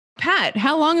Pat,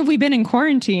 how long have we been in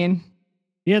quarantine?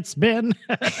 It's been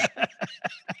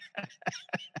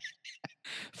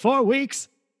 4 weeks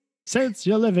since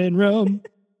your living room.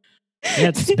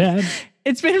 It's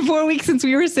been 4 weeks since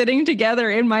we were sitting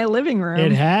together in my living room.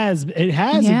 It has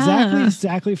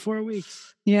exactly 4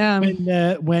 weeks. Yeah.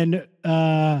 When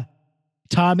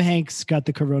Tom Hanks got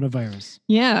the coronavirus.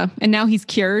 Yeah. And now he's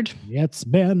cured. It's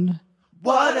been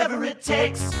whatever it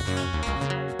takes.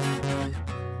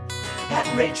 That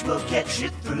Rach will get you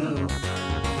through.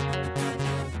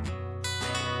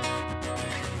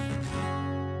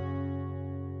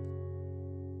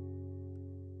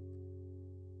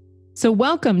 So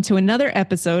welcome to another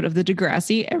episode of the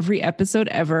Degrassi Every Episode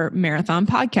Ever Marathon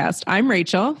Podcast. I'm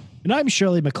Rachel. And I'm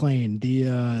Shirley MacLaine,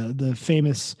 the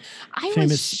famous.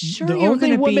 Was sure the you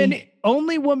were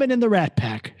only woman in the Rat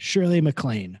Pack, Shirley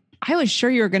MacLaine. I was sure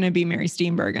you were going to be Mary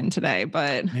Steenburgen today,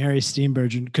 but Mary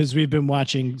Steenburgen, because we've been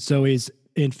watching Zoe's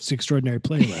Extraordinary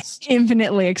Playlist.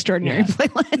 Infinitely extraordinary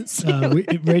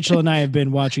playlist. Rachel and I have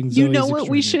been watching Zoe's You know what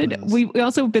we should? Playlist. We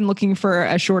also have been looking for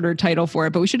a shorter title for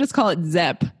it, but we should just call it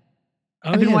Zep.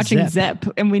 I've been watching Zep,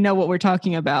 and we know what we're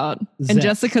talking about. Zep. And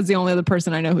Jessica's the only other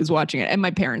person I know who's watching it, and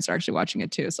my parents are actually watching it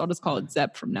too. So I'll just call it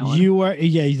Zep from now on. You are,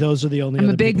 those are the only.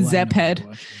 I'm a big Zep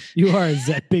head. You are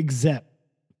a big Zep.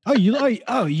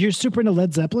 You're super into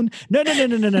Led Zeppelin? No.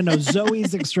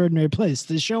 Zoe's Extraordinary Place,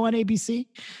 the show on ABC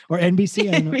or NBC.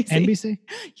 I don't know. NBC. You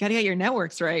gotta get your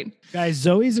networks right, guys.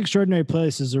 Zoe's Extraordinary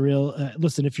Place is a real.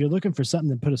 Listen, if you're looking for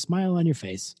something to put a smile on your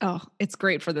face, it's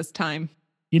great for this time.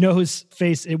 You know whose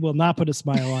face it will not put a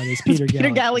smile on is Peter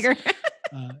Gallagher.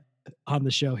 On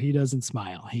the show, he doesn't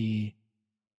smile. He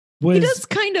does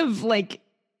kind of like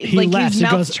laughs. His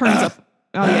mouth turns up.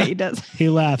 Oh yeah, he does. He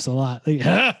laughs a lot.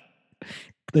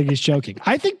 Like he's choking.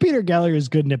 I think Peter Gallagher is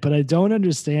good in it, but I don't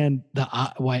understand the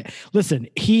why. Listen,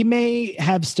 he may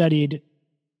have studied.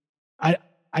 I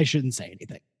shouldn't say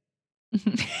anything.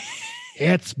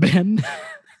 It's been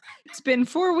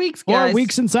 4 weeks, guys. 4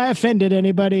 weeks since I offended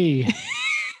anybody.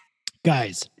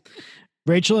 Guys,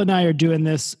 Rachel and I are doing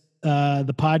this,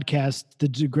 the podcast, the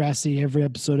Degrassi Every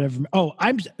Episode Ever. Oh,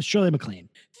 I'm Shirley MacLaine.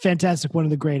 Fantastic. One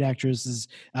of the great actresses,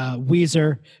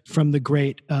 Weezer from the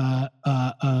great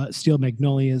Steel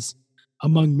Magnolias,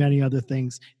 among many other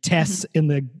things. Tess in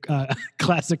the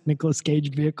classic Nicolas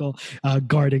Cage vehicle,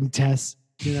 guarding Tess,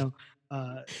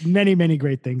 many, many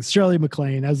great things. Shirley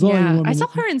MacLaine. I saw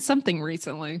her in something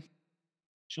recently.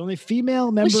 She's only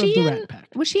female member of the Rat Pack.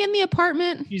 Was she in The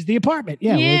Apartment? She's The Apartment.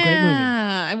 Yeah, what a great movie.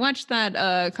 I watched that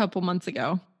a couple months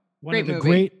ago. One of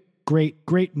the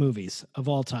great movies of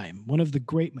all time. One of the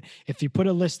great. If you put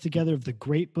a list together of the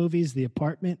great movies, The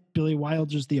Apartment, Billy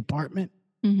Wilder's The Apartment.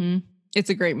 Mm-hmm. It's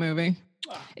a great movie.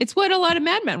 It's what a lot of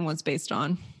Mad Men was based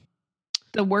on.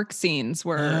 The work scenes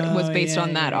was based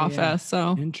on that office.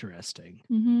 So interesting.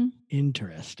 Mm-hmm.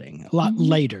 Interesting. A lot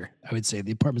later, I would say.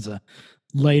 The Apartment's a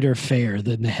lighter fare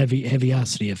than the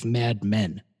heaviosity of Mad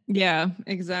Men. Yeah,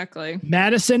 exactly.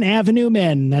 Madison Avenue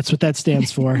Men. That's what that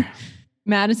stands for.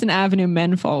 Madison Avenue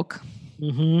Menfolk.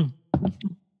 Mm-hmm.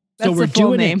 That's so we're the full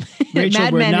doing name. Rachel,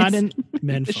 Mad we're Men not in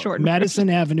Menfolk. Madison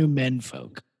Avenue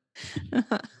Menfolk.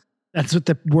 That's what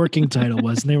the working title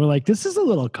was. And they were like, this is a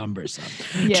little cumbersome.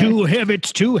 Yeah. Too heavy,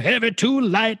 it's too heavy, too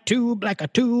light, too black, or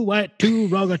too white, too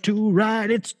wrong, or too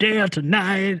right. It's there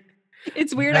tonight.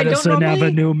 It's weird. Madison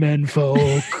Avenue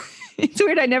Menfolk. It's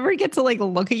weird. I never get to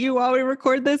look at you while we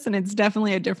record this, and it's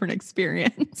definitely a different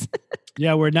experience.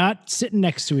 Yeah, we're not sitting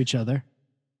next to each other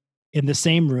in the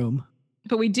same room.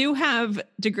 But we do have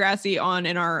Degrassi on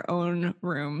in our own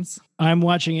rooms. I'm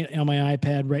watching it on my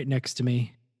iPad right next to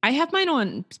me. I have mine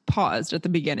on paused at the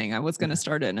beginning. I was going to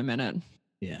start it in a minute.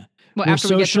 Yeah. Well,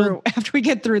 after we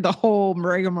get through the whole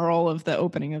rigmarole of the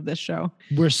opening of this show.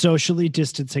 We're socially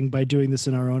distancing by doing this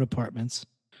in our own apartments.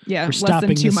 Yeah, we're less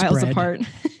than 2 miles apart.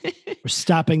 We're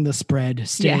stopping the spread.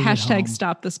 Hashtag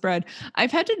stop the spread.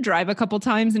 I've had to drive a couple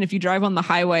times, and if you drive on the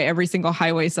highway, every single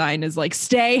highway sign is like,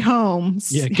 stay home.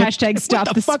 Yeah, hashtag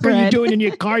stop the spread. What the fuck are you doing in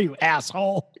your car, you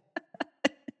asshole?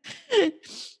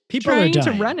 People trying are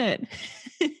dying. to run it.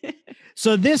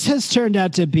 So this has turned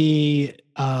out to be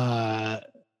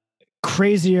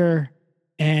crazier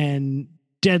and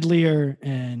deadlier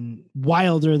and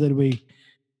wilder than we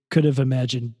could have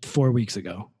imagined 4 weeks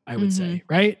ago, I would say,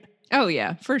 right? Oh,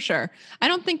 yeah, for sure. I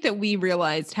don't think that we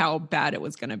realized how bad it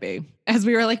was going to be. As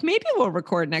we were like, maybe we'll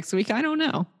record next week. I don't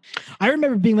know. I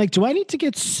remember being like, do I need to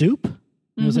get soup? And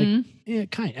I was like, yeah,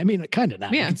 kind of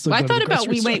not. Yeah. Well, I thought about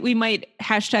we might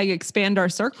hashtag expand our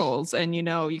circles and,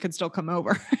 you could still come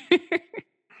over.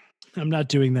 I'm not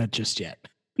doing that just yet.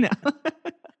 No.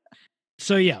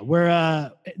 So yeah,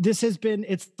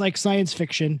 it's like science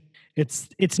fiction.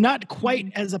 It's not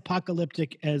quite as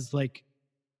apocalyptic as like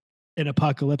an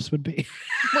apocalypse would be.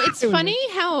 Well, it's funny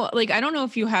how, like, I don't know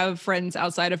if you have friends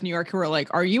outside of New York who are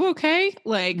like, are you okay?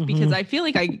 Like, because I feel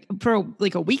like for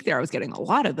like a week there, I was getting a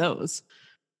lot of those.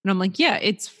 And I'm like, yeah,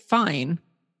 it's fine.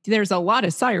 There's a lot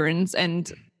of sirens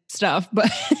and stuff, but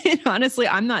honestly,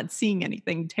 I'm not seeing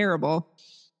anything terrible.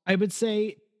 I would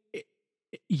say,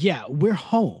 yeah, we're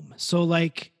home. So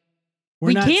like,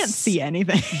 we can't see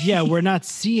anything. Yeah, we're not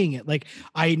seeing it. Like,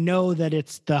 I know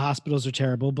that the hospitals are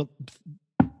terrible, but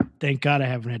thank God I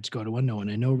haven't had to go to one. No one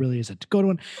I know really has had to go to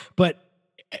one. But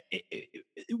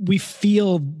we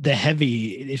feel the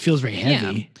heavy. It feels very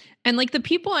heavy. Yeah. And like the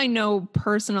people I know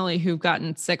personally who've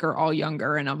gotten sick are all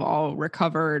younger and have all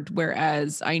recovered.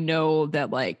 Whereas I know that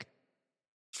like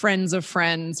friends of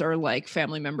friends or like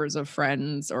family members of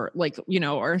friends or like, you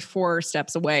know, are 4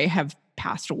 steps away have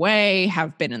passed away,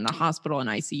 have been in the hospital and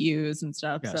ICUs and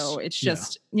stuff. Yes. So it's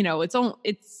just, you know,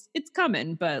 it's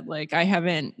coming, but like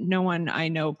no one I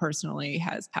know personally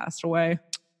has passed away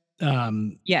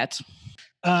yet.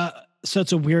 So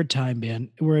it's a weird time, man.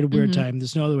 We're at a weird time.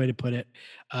 There's no other way to put it.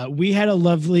 We had a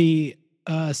lovely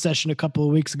session a couple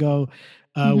of weeks ago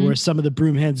where some of the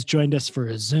Broomheads joined us for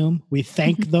a Zoom. We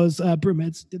thank those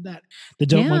Broomheads did that. The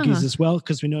dope monkeys as well,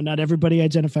 because we know not everybody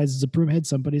identifies as a Broomhead.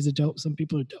 Somebody's a dope. Some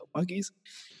people are dope monkeys.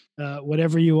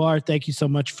 Whatever you are, thank you so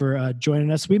much for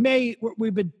joining us. We've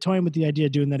been toying with the idea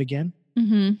of doing that again.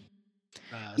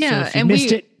 Yeah, so if you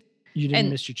missed it, you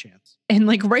didn't miss your chance. And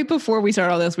like right before we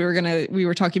started all this, we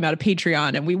were talking about a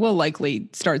Patreon, and we will likely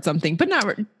start something, but now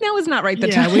is not right the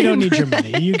time. Yeah, we don't need your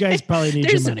money. You guys probably need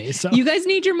your money. So you guys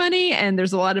need your money, and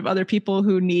there's a lot of other people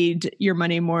who need your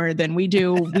money more than we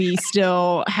do. We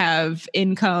still have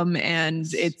income, and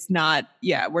it's not.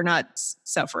 Yeah, we're not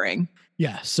suffering.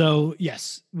 Yeah. So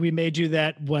yes, we may do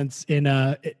that once in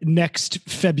next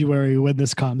February when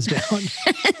this calms down.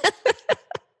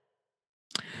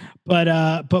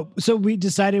 But so we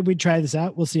decided we'd try this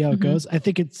out. We'll see how it goes. I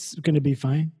think it's going to be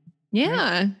fine.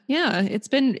 Yeah. Right? Yeah. It's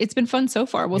been fun so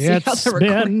far. We'll see how the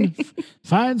recording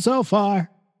fine so far.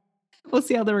 We'll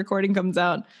see how the recording comes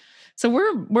out. So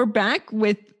we're back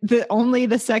with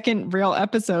the second real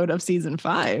episode of season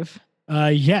 5.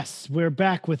 Yes, we're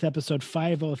back with episode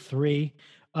 503.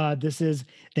 This is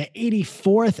the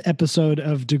 84th episode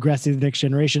of Degrassi: The Next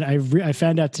Generation. I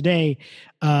found out today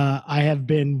I have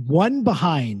been one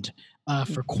behind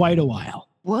for quite a while.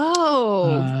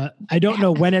 Whoa. I don't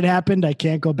know when it happened. I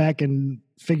can't go back and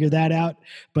figure that out,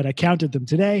 but I counted them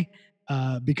today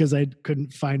because I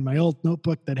couldn't find my old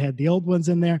notebook that had the old ones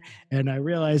in there, and I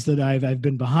realized that I've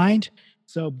been behind.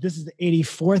 So this is the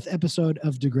 84th episode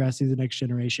of Degrassi: The Next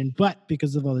Generation, but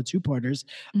because of all the 2-parters,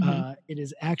 it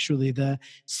is actually the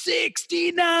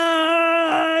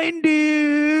 69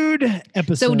 dude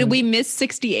episode. So did we miss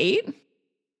 68?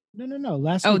 No.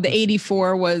 Last the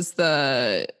 84 was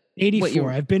the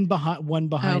 84. I've been behind on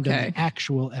the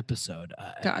actual episode.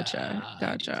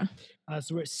 Gotcha.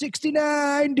 So we're at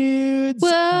 69 dudes.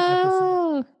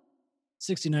 Whoa.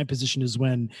 69 position is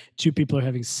when 2 people are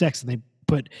having sex and they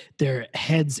put their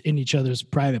heads in each other's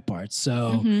private parts.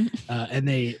 So, and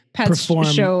they perform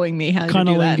showing me how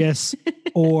cunnilingus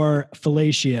or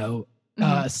fellatio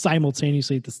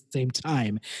simultaneously at the same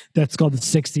time. That's called the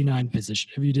 69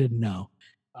 position, if you didn't know.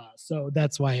 So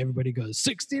that's why everybody goes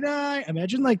 69.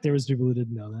 Imagine like there was people who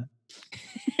didn't know that.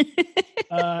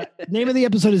 Name of the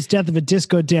episode is Death of a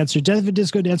Disco Dancer. Death of a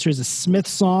Disco Dancer is a Smith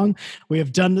song. We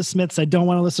have done the Smiths. I don't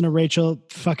want to listen to Rachel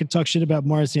fucking talk shit about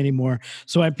Morrissey anymore.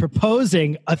 So I'm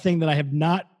proposing a thing that I have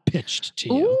not pitched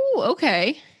to you. Ooh,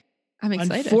 okay. I'm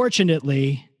excited.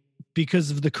 Unfortunately,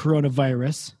 because of the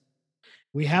coronavirus,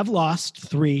 we have lost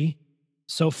 3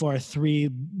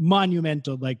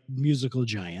 monumental like musical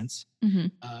giants.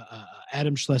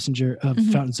 Adam Schlesinger of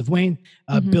Fountains of Wayne,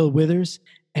 Bill Withers,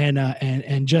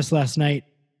 and just last night,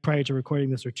 prior to recording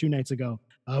this, or 2 nights ago,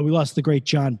 we lost the great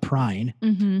John Prine,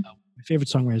 my favorite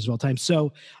songwriters of all time.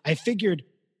 So I figured,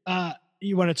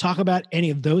 you want to talk about any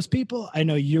of those people? I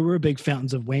know you were a big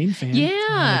Fountains of Wayne fan.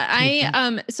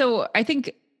 Yeah, so I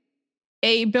think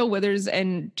Bill Withers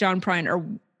and John Prine are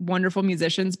wonderful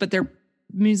musicians, but they're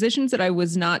musicians that I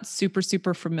was not super,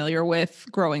 super familiar with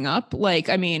growing up. Like,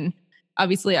 I mean,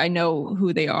 obviously I know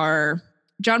who they are.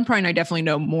 John Prine, I definitely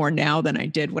know more now than I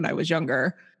did when I was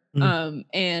younger. And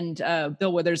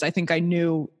Bill Withers, I think I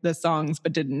knew the songs,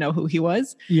 but didn't know who he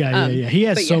was. Yeah. He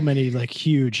has so many like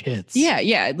huge hits.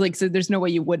 Yeah. Like, so there's no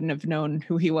way you wouldn't have known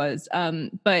who he was.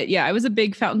 But yeah, I was a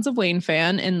big Fountains of Wayne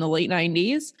fan in the late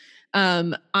 90s.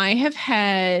 I have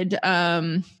had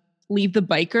Leave the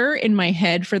Biker in my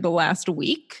head for the last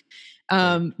week,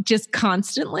 just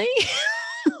constantly.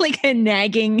 like a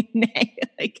nagging,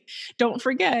 like, don't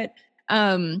forget.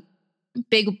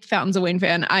 Big Fountains of Wayne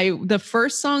fan. The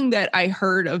first song that I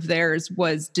heard of theirs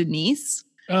was Denise.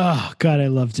 Oh God, I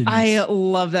love Denise. I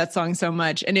love that song so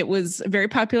much. And it was very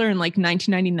popular in like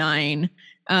 1999.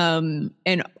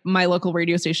 And my local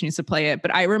radio station used to play it,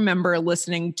 but I remember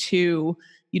listening to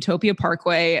Utopia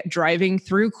Parkway driving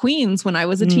through Queens when I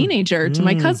was a teenager to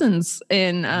my cousins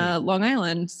in Long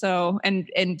Island. So, and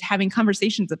having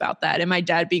conversations about that, and my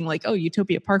dad being like, "Oh,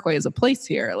 Utopia Parkway is a place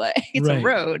here, like it's a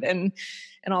road," and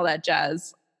all that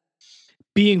jazz.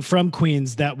 Being from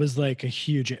Queens, that was like a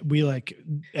huge.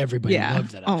 Everybody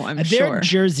loved that. Oh, I'm they're sure.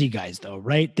 Jersey guys, though,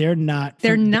 right? They're not.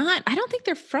 They're not. I don't think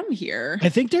they're from here. I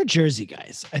think they're Jersey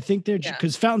guys. I think they're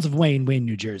because Fountains of Wayne,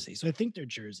 New Jersey. So I think they're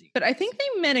Jersey. But I think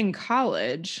they met in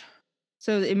college,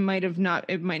 so it might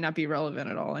not be relevant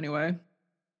at all anyway.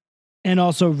 And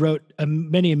also wrote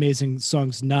many amazing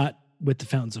songs, not with the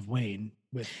Fountains of Wayne.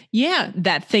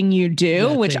 That Thing You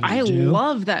Do, which I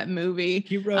love that movie.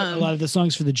 He wrote a lot of the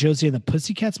songs for the Josie and the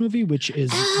Pussycats movie, which is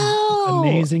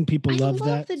amazing. People love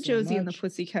that. The Josie and the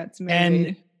Pussycats movie.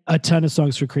 And a ton of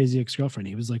songs for Crazy Ex-Girlfriend.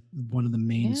 He was like one of the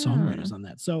main songwriters on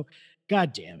that. So,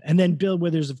 goddamn. And then Bill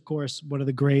Withers, of course, one of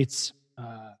the greats.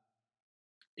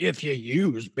 If you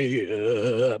use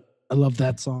me up. I love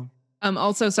that song.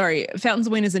 Also, sorry, Fountains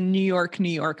of Wayne is a New York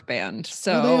band.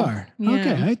 So they are. Yeah.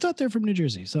 Okay. I thought they're from New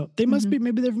Jersey. So they must be,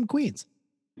 maybe they're from Queens.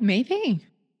 Maybe.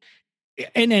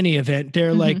 In any event,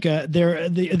 they're like, they're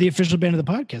the official band of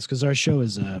the podcast because our show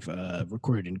is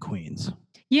recorded in Queens.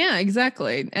 Yeah,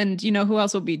 exactly. And you know who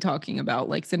else will be talking about?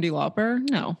 Like Cyndi Lauper?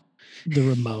 No. The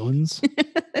Ramones?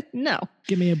 No.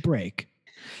 Give me a break.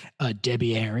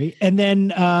 Debbie Harry. And then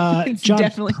John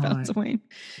definitely Fountains of Wayne.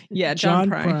 Yeah,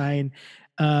 John Prine.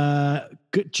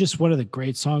 Just one of the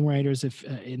great songwriters, if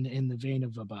in the vein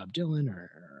of Bob Dylan or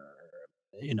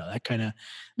that kind of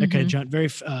John, very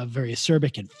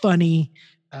acerbic and funny.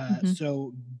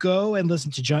 So go and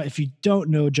listen to John. If you don't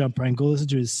know John Prine, go listen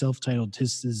to his self-titled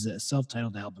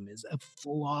album. Is a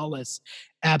flawless,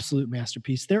 absolute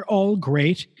masterpiece. They're all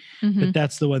great, but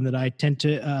that's the one that I tend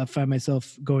to find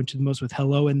myself going to the most, with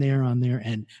Hello on there,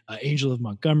 and Angel of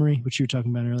Montgomery, which you were talking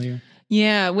about earlier.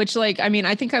 Yeah, which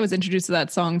I think I was introduced to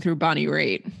that song through Bonnie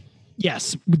Raitt.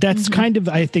 Yes, that's kind of,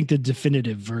 I think, the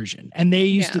definitive version. And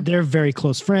they they're very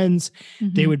close friends.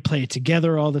 They would play it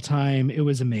together all the time. It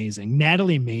was amazing.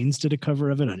 Natalie Maines did a cover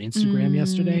of it on Instagram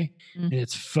yesterday, and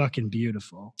it's fucking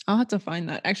beautiful. I'll have to find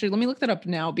that. Actually, let me look that up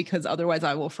now because otherwise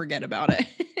I will forget about it.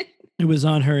 It was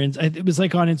on her, it was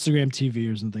like on Instagram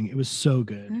TV or something. It was so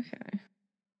good. Okay.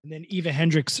 And then Eva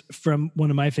Hendricks from one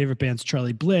of my favorite bands,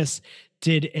 Charlie Bliss,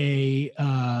 did a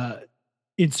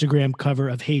Instagram cover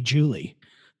of Hey Julie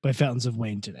by Fountains of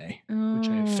Wayne today, which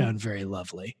I found very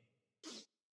lovely.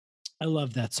 I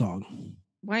love that song.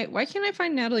 Why can't I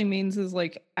find Natalie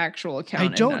Maines' actual account?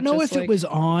 I don't know if it was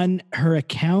on her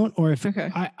account or if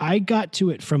I got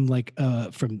to it from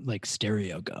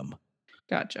Stereo Gum.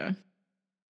 Gotcha.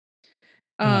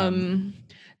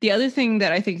 The other thing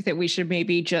that I think that we should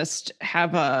maybe just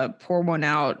have a pour one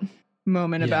out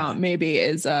moment about maybe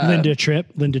is Linda Tripp.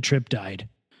 Linda Tripp died.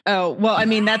 Oh, well, I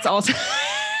mean, that's also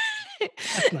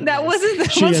that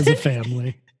wasn't. She has a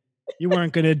family. You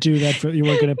weren't going to do that you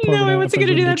weren't going to. No, I wasn't going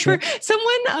to do that for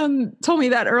someone. Told me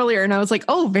that earlier, and I was like,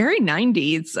 "Oh, very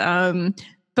 90s."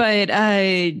 But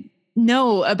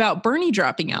no, about Bernie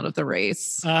dropping out of the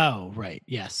race. Oh, right.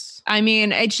 Yes. I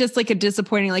mean, it's just a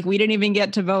disappointing. We didn't even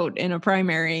get to vote in a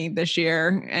primary this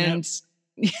year, and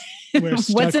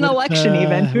what's an election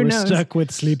even? Who knows? We're stuck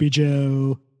with Sleepy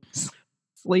Joe.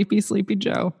 Sleepy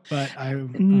Joe. But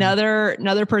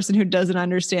another person who doesn't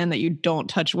understand that you don't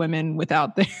touch women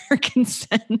without their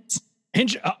consent.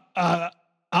 And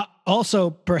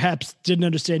also perhaps didn't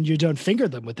understand you don't finger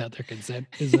them without their consent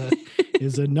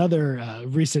is another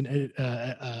recent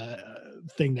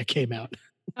thing that came out.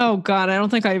 Oh God, I don't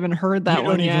think I even heard that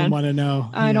one yet. I don't even want to know.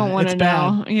 I don't want to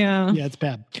know. Yeah. Yeah, it's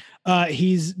bad.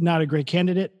 He's not a great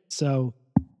candidate, so.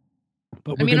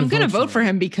 But I'm going to vote for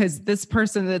him because this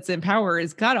person that's in power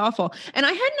is god awful. And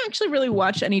I hadn't actually really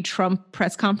watched any Trump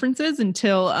press conferences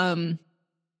until.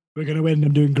 We're going to win.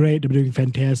 I'm doing great. I'm doing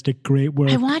fantastic. Great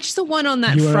work. I watched the one on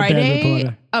that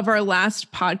Friday of our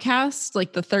last podcast,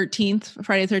 the 13th,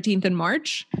 Friday 13th in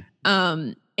March.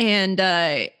 And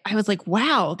I was like,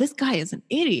 wow, this guy is an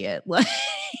idiot.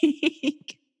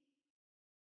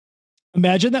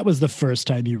 Imagine that was the first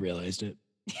time you realized it.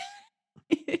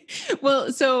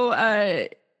 Well, so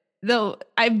though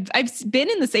I've been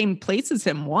in the same place as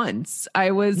him once.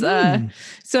 I was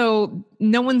so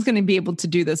no one's going to be able to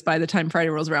do this by the time Friday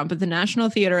rolls around, but the National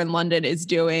Theatre in London is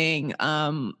doing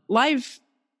live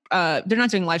they're not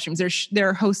doing live streams.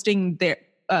 They're hosting their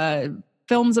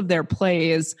films of their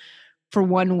plays for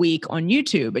 1 week on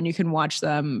YouTube, and you can watch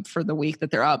them for the week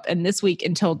that they're up. And this week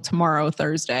until tomorrow,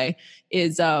 Thursday,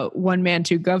 is One Man,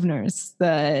 Two Governors.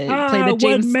 The play that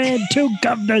James, One Man, Two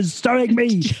Governors, starring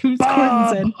me,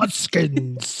 Bob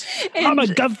Hoskins. I'm a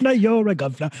governor, you're a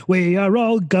governor. We are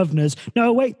all governors.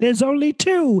 No, wait, there's only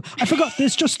two. I forgot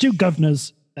there's just two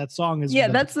governors. That song is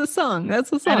that's the song.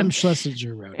 That's the song. Adam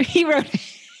Schlesinger wrote it. He wrote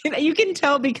it. You can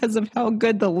tell because of how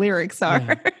good the lyrics are.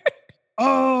 Yeah.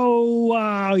 Oh,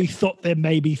 I thought there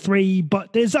may be three,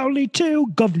 but there's only two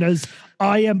governors.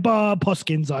 I am Bob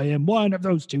Hoskins. I am one of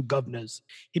those two governors.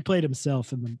 He played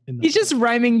himself in the He's just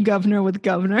rhyming governor with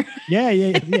governor. Yeah.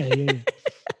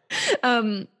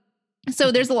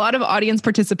 So there's a lot of audience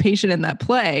participation in that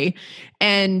play,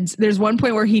 and there's one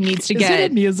point where he needs to get... Is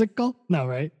it a musical? No,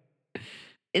 right?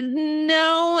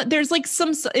 No, there's like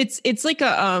some... It's like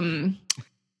a...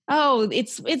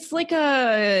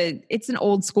 it's an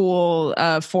old school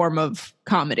form of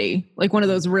comedy, like one of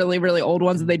those really, really old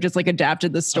ones that they just like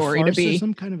adapted the story to be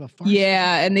some kind of a farce.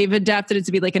 Yeah, and they've adapted it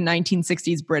to be like a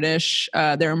 1960s British.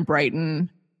 They're in Brighton,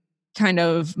 kind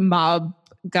of mob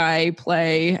guy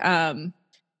play.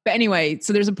 But anyway,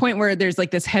 so there's a point where there's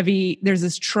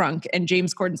this trunk, and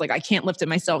James Corden's like, I can't lift it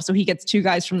myself. So he gets two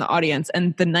guys from the audience.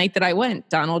 And the night that I went,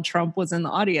 Donald Trump was in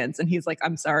the audience, and he's like,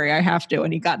 I'm sorry, I have to.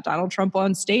 And he got Donald Trump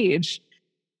on stage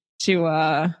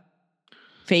to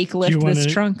fake lift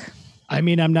this trunk. I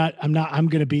mean, I'm going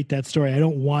to beat that story. I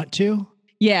don't want to.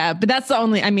 Yeah, but that's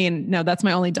that's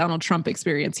my only Donald Trump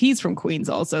experience. He's from Queens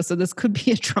also. So this could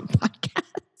be a Trump podcast.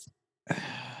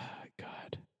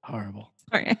 God, horrible.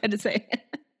 Sorry, I had to say it.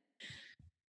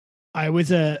 I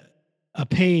was a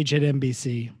Paige at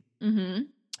NBC,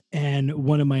 and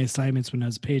one of my assignments when I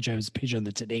was Paige on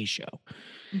the Today Show,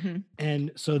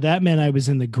 and so that meant I was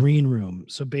in the green room.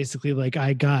 So basically, like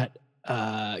I got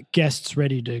guests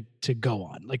ready to go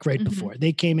on, like right before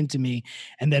they came into me,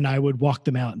 and then I would walk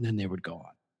them out, and then they would go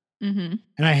on.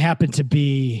 And I happened to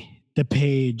be the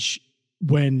Paige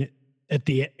when.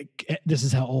 This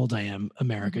is how old I am,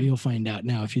 America. You'll find out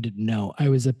now if you didn't know. I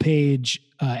was a Paige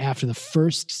after the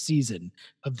first season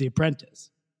of The Apprentice.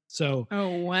 So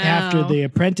after The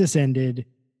Apprentice ended,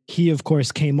 he of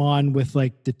course came on with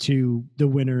like the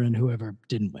winner and whoever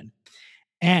didn't win.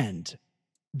 And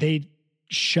they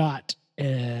shot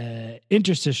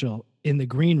interstitial in the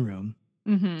green room,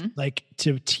 like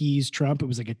to tease Trump. It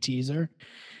was like a teaser.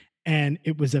 And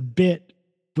it was a bit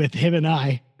with him and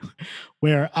I,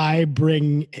 where I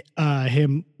bring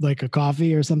him like a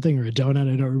coffee or something, or a donut.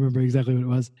 I don't remember exactly what it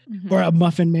was, or a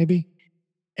muffin maybe.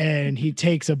 And he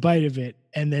takes a bite of it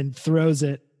and then throws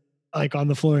it like on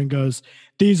the floor and goes,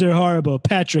 "These are horrible.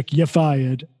 Patrick, you're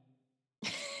fired."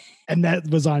 And that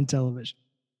was on television.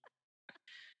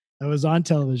 I was on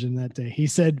television that day. He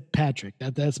said, "Patrick,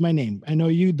 that's my name. I know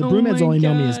you. The Broomheads only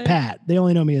know me as Pat. They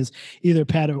only know me as either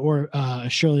Pat or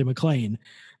Shirley MacLaine."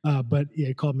 But yeah,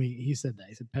 he called me. He said that.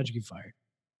 He said, "Patrick, you fired."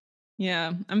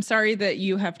 Yeah, I'm sorry that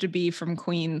you have to be from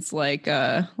Queens, like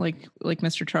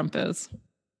Mr. Trump is.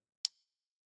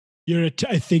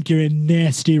 I think you're a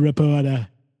nasty reporter.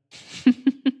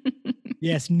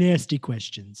 Yes, nasty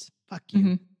questions. Fuck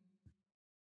you.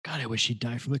 God, I wish he'd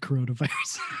die from the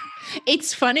coronavirus.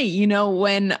 It's funny,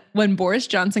 when Boris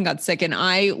Johnson got sick, and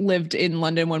I lived in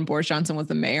London when Boris Johnson was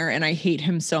the mayor, and I hate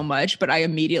him so much, but I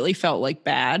immediately felt like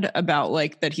bad about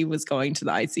like that he was going to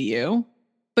the ICU.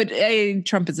 But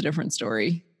Trump is a different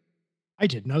story. I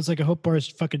didn't. I was like, I hope Boris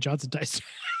fucking Johnson dies.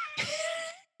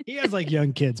 He has like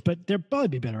young kids, but they'll probably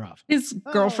be better off. His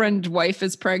girlfriend wife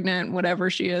is pregnant,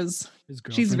 whatever she is.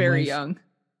 She's very young.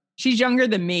 She's younger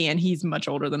than me, and he's much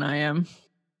older than I am.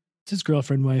 It's his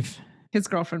girlfriend wife. His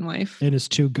girlfriend wife. And his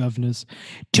two governors.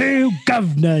 Two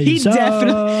governors. He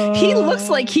definitely, he looks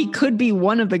like he could be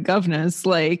one of the governors.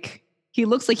 Like, he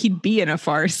looks like he'd be in a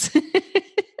farce.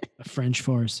 A French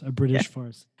farce, a British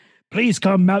farce. Please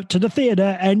come out to the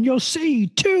theater and you'll see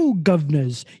two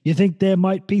governors. You think there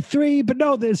might be three, but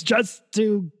no, there's just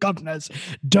two governors.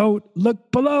 Don't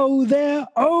look below, they're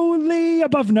only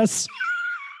above us.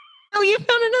 Oh, you found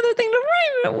another thing to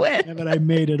rhyme it with. Yeah, but I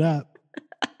made it up.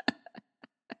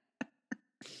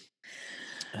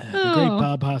 The great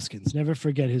Bob Hoskins. Never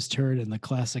forget his turn in the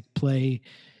classic play,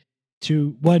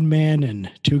 One Man and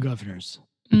Two Governors.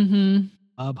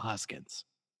 Bob Hoskins.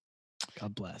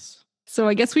 God bless. So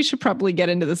I guess we should probably get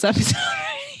into this episode.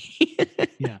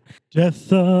 Yeah.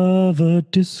 Death of a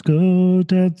disco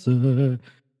dancer.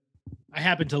 I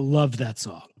happen to love that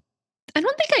song. I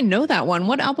don't think I know that one.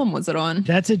 What album was it on?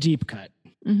 That's a deep cut.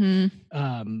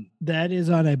 That is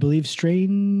on, I believe,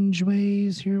 Strange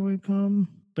Ways, Here We Come.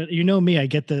 But you know me, I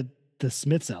get the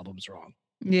Smiths albums wrong.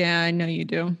 Yeah, I know you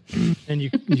do. And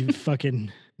you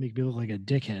fucking make me look like a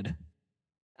dickhead.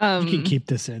 You can keep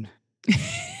this in.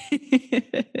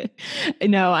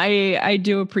 No, I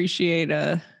do appreciate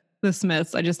the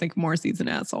Smiths. I just think Morrissey's an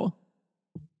asshole.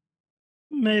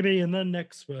 Maybe in the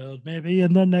next world, maybe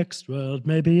in the next world,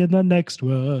 maybe in the next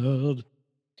world.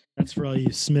 That's for all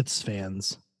you Smiths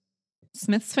fans.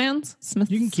 Smiths fans? Smiths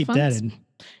You can keep fans? that in.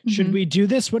 Should we do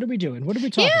this? What are we doing? What are we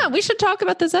talking about? We should talk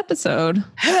about this episode.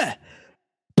 Hey,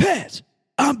 Pat,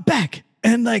 I'm back.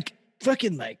 And like,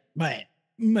 fucking like, my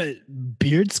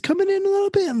beard's coming in a little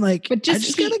bit. And like, I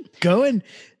just gotta go and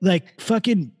like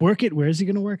fucking work it. Where is he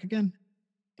going to work again?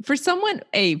 For someone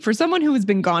who has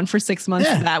been gone for 6 months,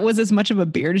 that was as much of a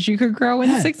beard as you could grow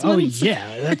in 6 months. Oh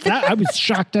yeah, I was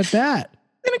shocked at that.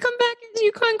 Gonna come back as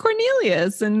Yukon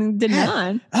Cornelius and did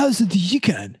not. I was at the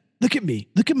Yukon. Look at me.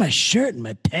 Look at my shirt and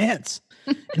my pants,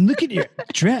 and look at your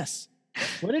dress.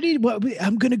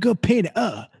 I'm gonna go paint.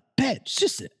 Paige,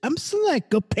 just I'm still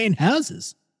like go paint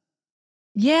houses.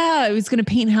 Yeah, he was gonna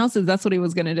paint houses. That's what he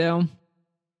was gonna do.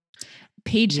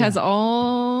 Paige has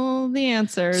all the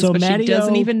answers, but Matty she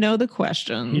doesn't even know the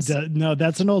questions. He does. No,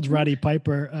 that's an old Roddy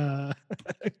Piper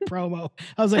promo.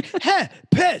 I was like, hey,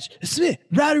 Paige, it's me,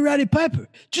 Roddy Piper.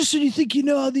 Just when you think you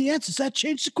know all the answers, I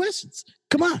changed the questions.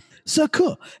 Come on. So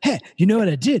cool. Hey, you know what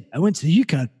I did? I went to the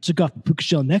Yukon, took off my puka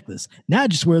shell necklace. Now I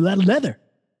just wear a lot of leather.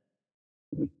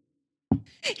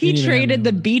 He traded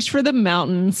the beach for the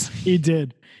mountains. He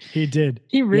did. He did.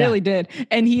 He really did.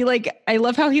 And he I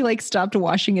love how he stopped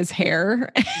washing his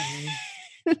hair.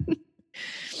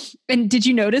 And did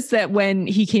you notice that when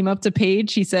he came up to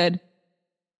Paige, he said,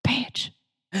 Paige.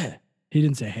 He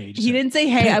didn't say hey. He didn't say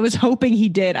hey. Paige. I was hoping he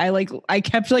did. I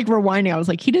kept rewinding. I was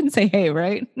like, he didn't say hey,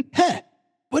 right? Hey,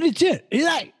 what did you? You're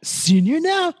like senior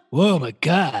now? Oh my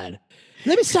God.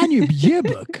 Let me sign your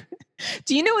yearbook.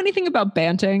 Do you know anything about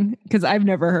banting? Because I've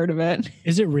never heard of it.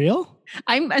 Is it real?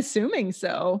 I'm assuming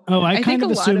so. Oh, I kind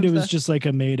of assumed it was just like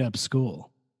a made up school.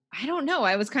 I don't know.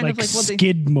 I was kind of like, well,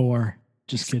 Skidmore.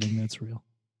 Just kidding. That's real.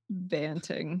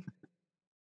 Banting.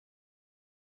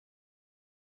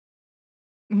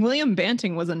 William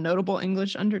Banting was a notable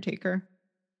English undertaker.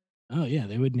 Oh, yeah.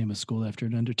 They would name a school after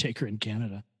an undertaker in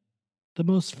Canada. The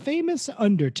most famous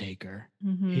undertaker,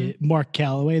 Mark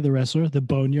Calloway, the wrestler, the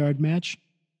Boneyard match.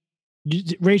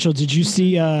 Rachel, did you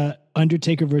see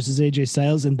Undertaker versus AJ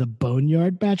Styles in the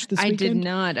Boneyard match this weekend?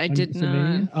 I did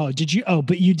not. Oh, did you? Oh,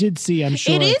 but you did see, I'm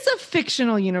sure. It is a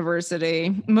fictional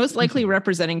university, most likely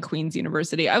representing Queen's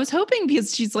University. I was hoping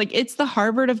because she's like, it's the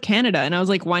Harvard of Canada. And I was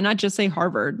like, why not just say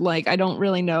Harvard? Like, I don't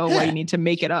really know why you need to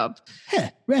make it up.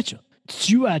 Hey, Rachel, did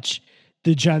you watch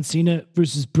the John Cena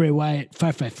versus Bray Wyatt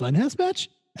Firefly Funhouse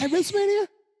match at WrestleMania?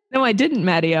 No, I didn't,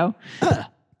 Matty O.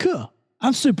 Cool.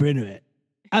 I'm super into it.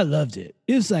 I loved it.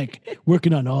 It was like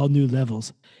working on all new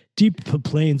levels, deep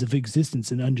planes of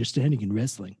existence and understanding in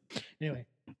wrestling. Anyway,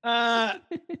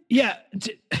 yeah.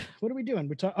 What are we doing?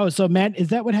 We're talking. Oh, so Matt, is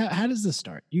that what? How does this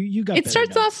start? You got. It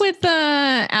starts off with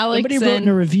Alex. Somebody wrote in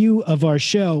a review of our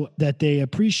show that they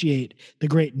appreciate the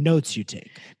great notes you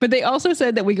take, but they also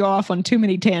said that we go off on too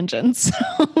many tangents.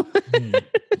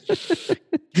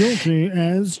 Guilty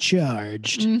as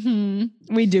charged.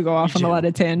 We do go off on a lot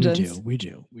of tangents. We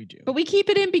do. But we keep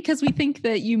it in because we think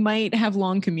that you might have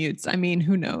long commutes. I mean,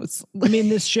 who knows? I mean,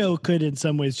 this show could in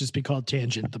some ways just be called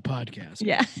Tangent, the podcast.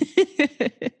 Yeah.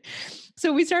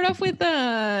 So we start off with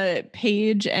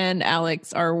Paige and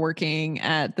Alex are working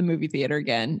at the movie theater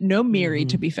again. No Miri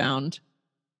to be found.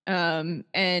 And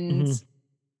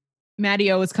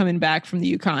Matty O is coming back from the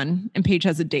Yukon and Paige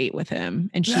has a date with him.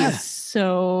 And she is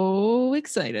so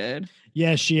excited.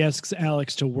 Yeah, she asks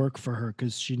Alex to work for her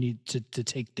because she needs to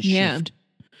take the shift.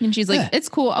 And she's like, it's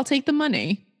cool. I'll take the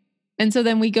money. And so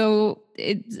then we go,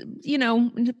 it's,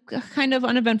 kind of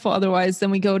uneventful otherwise.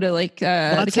 Then we go to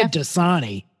lots of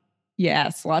Dasani.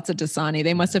 Yes, lots of Dasani.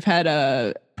 They must have had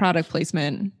a product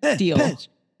placement deal. Paige,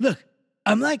 look,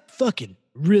 I'm like fucking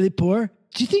really poor.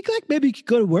 Do you think maybe you could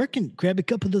go to work and grab a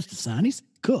couple of those Dasanis?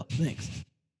 Cool, thanks.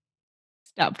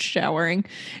 Stopped showering.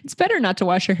 It's better not to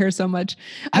wash your hair so much.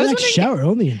 I like shower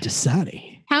only in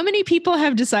Dasani. How many people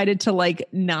have decided to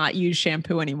not use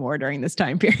shampoo anymore during this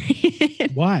time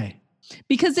period? Why?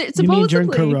 Because it's supposedly... You mean during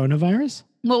coronavirus?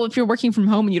 Well, if you're working from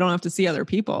home and you don't have to see other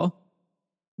people.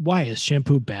 Why? Is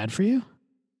shampoo bad for you?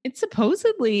 It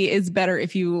supposedly is better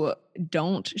if you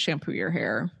don't shampoo your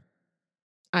hair.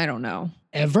 I don't know.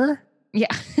 Ever?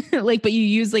 Yeah. But you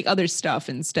use other stuff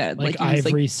instead. Like you use,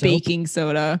 ivory soap? Baking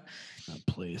soda. Oh,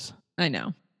 please. I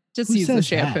know. Just use the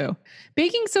shampoo. That?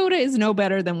 Baking soda is no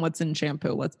better than what's in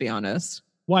shampoo, let's be honest.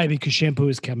 Why? Because shampoo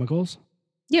is chemicals?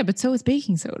 Yeah, but so is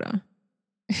baking soda.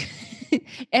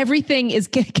 Everything is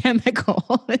chemical.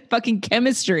 Fucking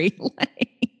chemistry.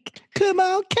 Like, come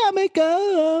on,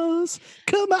 chemicals.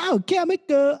 Come on,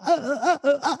 chemicals.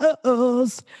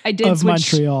 I did of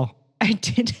switch. Montreal. I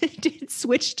did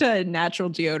switch to natural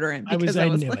deodorant because I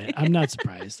knew it. I'm not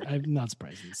surprised. I'm not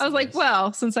surprised. I was like,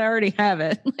 well, since I already have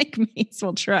it, like, may as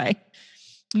well try.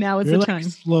 Now is You're the like time.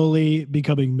 slowly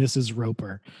becoming Mrs.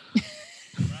 Roper.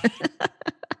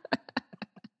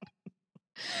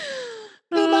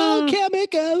 Come on,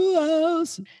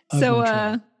 chemicals.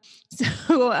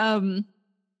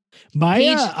 My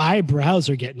Paige, eyebrows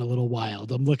are getting a little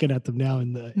wild. I'm looking at them now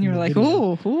you're like,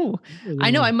 video. ooh.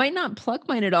 I know. I might not pluck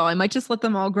mine at all. I might just let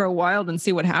them all grow wild and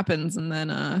see what happens, and then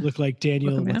look like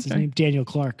Daniel. What's his name? Daniel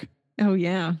Clark. Oh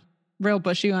yeah, real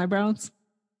bushy eyebrows.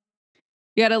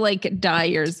 You gotta like dye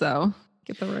yours though.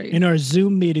 Get the right. In our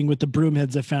Zoom meeting with the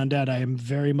Broomheads, I found out I am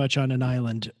very much on an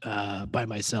island by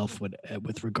myself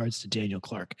with regards to Daniel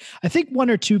Clark. I think one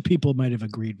or two people might have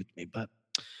agreed with me, but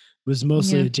it was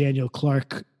mostly a Daniel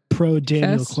Clark, pro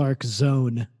Daniel Clark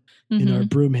zone in our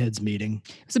Broomheads meeting.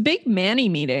 It was a big Manny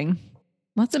meeting.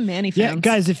 Lots of Manny fans. Yeah,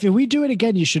 guys, if we do it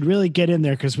again, you should really get in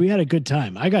there because we had a good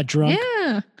time. I got drunk.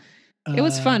 Yeah. It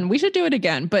was fun. We should do it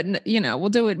again, but we'll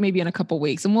do it maybe in a couple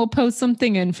weeks, and we'll post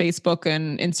something in Facebook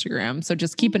and Instagram. So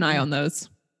just keep an eye on those.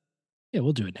 Yeah,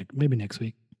 we'll do it maybe next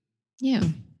week. Yeah.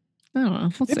 I don't know.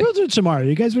 Maybe we'll do it tomorrow.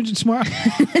 You guys want to do it tomorrow?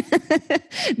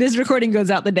 This recording goes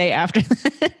out the day after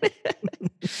that.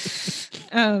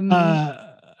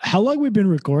 How long we've been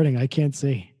recording? I can't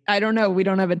see. I don't know. We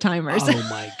don't have a timer. So. Oh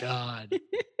my God.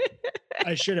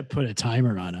 I should have put a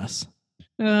timer on us.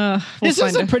 This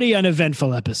is a pretty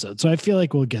uneventful episode, so I feel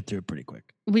like we'll get through it pretty quick.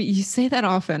 You say that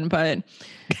often, but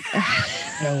I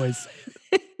always say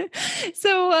it.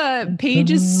 So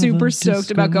Paige is super stoked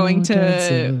about going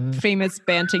to famous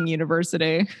Banting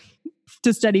University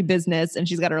to study business, and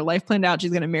she's got her life planned out. She's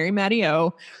going to marry Matty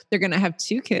O. They're going to have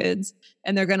 2 kids,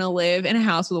 and they're going to live in a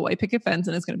house with a white picket fence,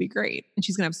 and it's going to be great. And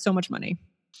she's going to have so much money.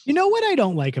 You know what I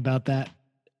don't like about that?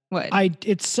 What?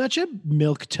 It's such a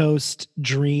milquetoast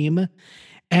dream.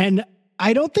 And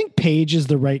I don't think Paige is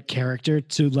the right character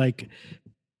to like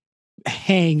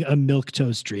hang a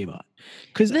milquetoast dream on.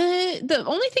 Because the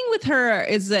only thing with her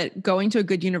is that going to a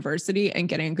good university and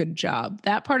getting a good job,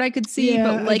 that part I could see.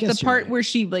 Yeah, but like the part where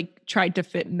she like tried to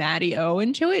fit Matty O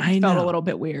into it felt a little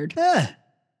bit weird.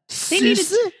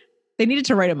 They needed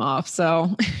to write him off,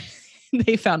 so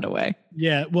they found a way.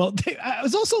 Yeah, well, I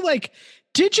was also like,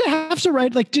 did you have to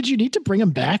write, like, did you need to bring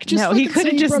him back? No, he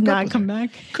couldn't just not come back.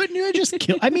 Couldn't you just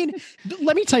kill? I mean,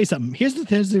 let me tell you something. Here's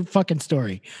the fucking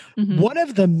story. Mm-hmm. One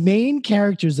of the main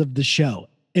characters of the show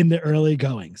in the early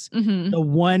goings, the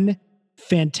one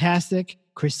fantastic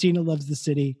Christina Loves the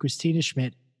City, Christina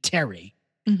Schmidt, Terry,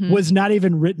 was not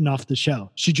even written off the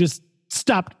show. She just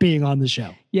stopped being on the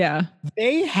show. Yeah.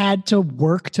 They had to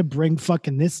work to bring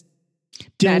fucking this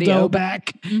dildo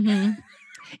back. Mm-hmm.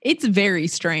 It's very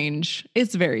strange.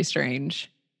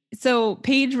 So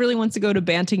Paige really wants to go to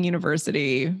Banting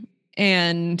University,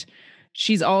 and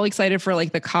she's all excited for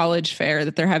like the college fair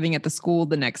that they're having at the school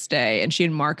the next day. And she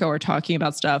and Marco are talking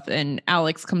about stuff, and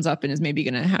Alex comes up and is maybe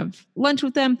going to have lunch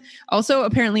with them. Also,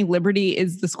 apparently Liberty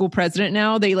is the school president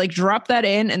now. They like drop that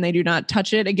in and they do not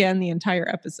touch it again the entire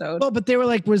episode. Well, but they were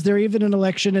like, was there even an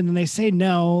election? And then they say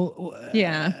no.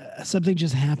 Yeah. Something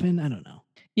just happened. I don't know.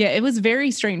 Yeah, it was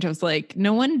very strange. I was like,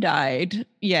 no one died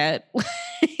yet.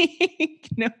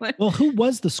 No one. Well, who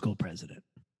was the school president?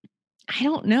 I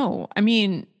don't know. I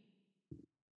mean,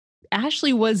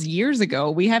 Ashley was years ago.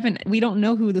 We don't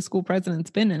know who the school president's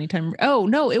been anytime. Oh,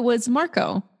 no, it was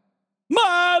Marco.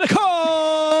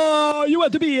 Marco! You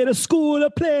want to be in a school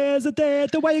of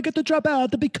president. Why you get to drop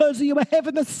out? Because you were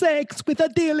having a sex with a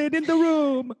Dylan in the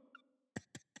room.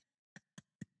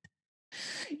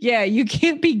 Yeah, you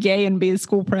can't be gay and be a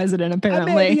school president,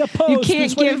 apparently. You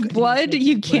can't give blood.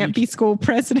 You can't be school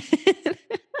president.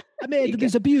 I made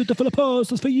these beautiful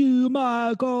posters for you,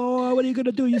 Marco. What are you going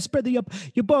to do? You spread you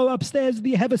go upstairs and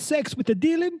you have a sex with a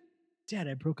Dylan? Dad,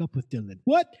 I broke up with Dylan.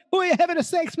 What? Who are you having a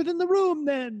sex with in the room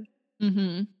then?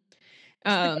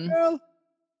 Mm-hmm. Girl.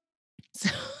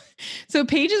 So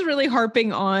Paige is really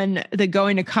harping on the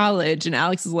going to college, and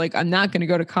Alex is like, I'm not going to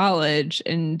go to college.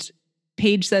 And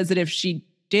Paige says that if she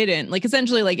didn't, like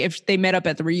essentially like if they met up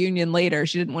at the reunion later,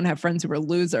 she didn't want to have friends who were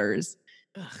losers.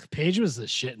 Paige was the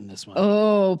shit in this one.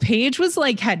 Oh, Paige was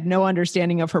like, had no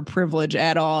understanding of her privilege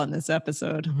at all in this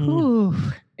episode. Mm-hmm. Ooh,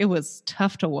 it was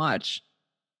tough to watch.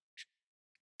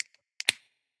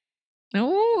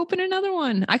 Oh, open another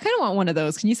one. I kind of want one of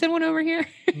those. Can you send one over here?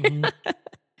 Mm-hmm.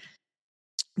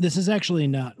 This is actually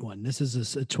not one. This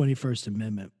is a 21st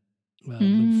Amendment. Live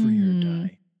free or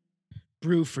die.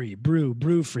 Brew free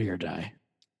or die.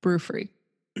 Brew free.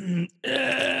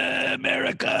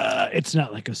 America. It's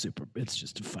not like it's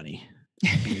just a funny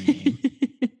beer name.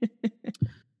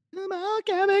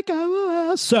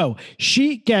 So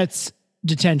she gets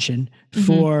detention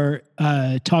for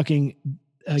talking.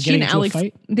 She and Alex,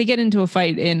 they get into a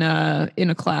fight in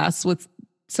a class with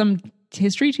some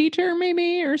history teacher,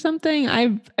 maybe, or something.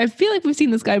 I feel like we've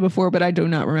seen this guy before, but I do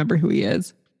not remember who he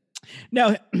is.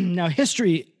 Now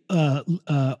history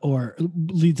or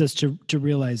leads us to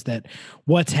realize that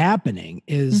what's happening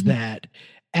is that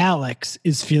Alex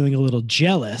is feeling a little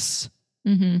jealous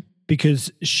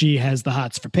because she has the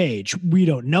hots for Paige. We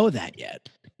don't know that yet,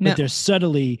 but they're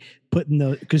subtly putting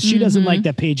because she doesn't like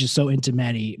that Paige is so into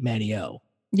Matty O.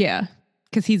 Yeah,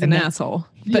 because he's an asshole.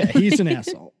 But yeah, he's an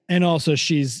asshole. And also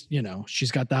she's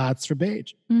got the hots for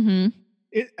Paige.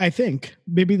 I think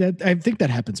that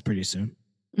happens pretty soon.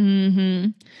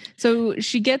 So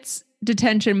she gets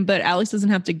detention, but Alex doesn't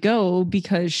have to go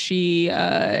because she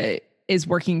is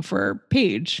working for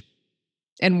Paige,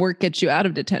 and work gets you out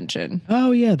of detention.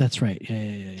 Oh yeah, that's right.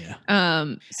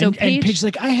 Yeah. So Paige's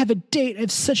like, I have a date. I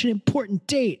have such an important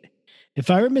date. If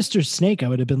I were Mr. Snake, I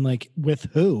would have been like, with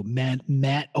who?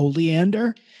 Matt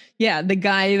Oleander? Yeah, the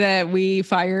guy that we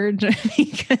fired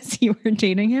because you were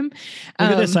dating him.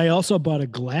 Look at this. I also bought a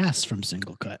glass from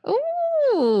Single Cut.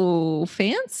 Ooh,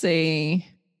 fancy.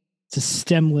 It's a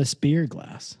stemless beer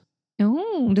glass.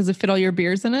 Oh, does it fit all your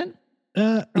beers in it?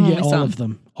 Yeah, all of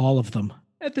them. All of them.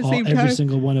 At the same time? Every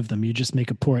single one of them. You just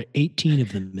make a pour 18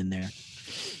 of them in there.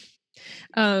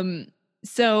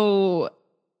 So...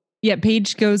 yeah,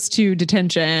 Paige goes to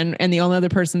detention, and the only other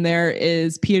person there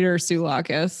is Peter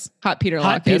Sulakis. Hot Peter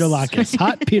Lacus.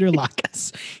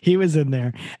 He was in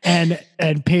there. And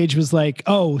Paige was like,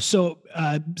 oh, so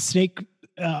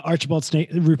Archibald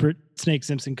Rupert Snake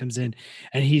Simpson comes in,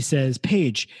 and he says,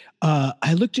 Paige,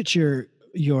 I looked at your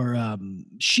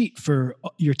sheet for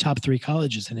your top 3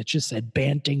 colleges, and it just said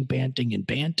Banting.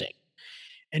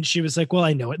 And she was like, well,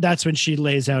 I know it. That's when she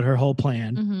lays out her whole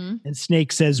plan. And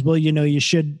Snake says, well, you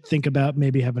should think about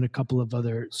maybe having a couple of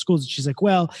other schools. And she's like,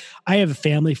 well, I have a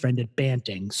family friend at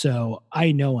Banting, so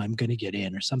I know I'm going to get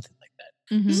in, or something like that.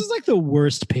 This is like the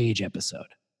worst Paige episode.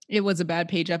 It was a bad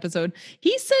Paige episode.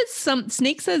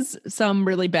 Snake says some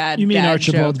really bad. You mean dad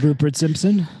Archibald joke. Rupert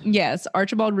Simpson? Yes.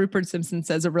 Archibald Rupert Simpson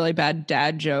says a really bad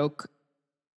dad joke,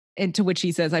 and to which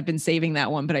he says, I've been saving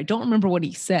that one, but I don't remember what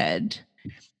he said.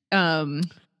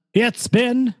 It's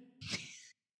been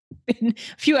a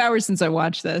few hours since I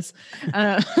watched this.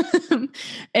 And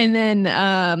then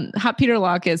Hot Peter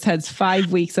Lacus has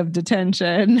 5 weeks of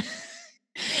detention.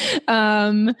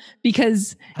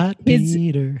 Because Hot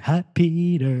Peter,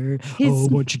 oh,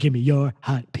 won't you give me your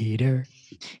Hot Peter?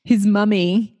 His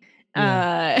mummy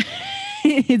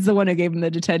is the one who gave him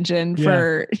the detention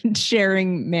for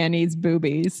sharing Manny's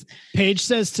boobies. Paige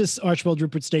says to Archibald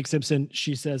Rupert Snake Simpson,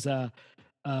 she says,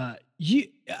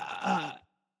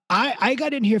 I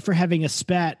got in here for having a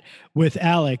spat with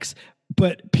Alex,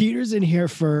 but Peter's in here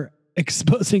for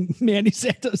exposing Manny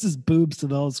Santos's boobs to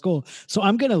the whole school. So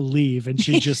I'm going to leave. And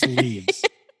she just leaves.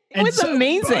 It was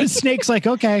amazing. Snake's like,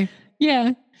 okay.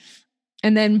 Yeah.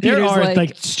 And then Peter's there are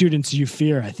like students you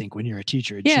fear, I think, when you're a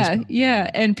teacher.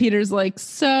 Yeah. And Peter's like,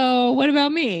 so what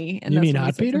about me? And you mean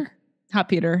Hot Peter? Hot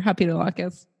Peter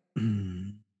Lacus.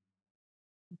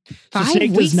 5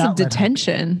 Snake weeks of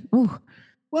detention. Ooh.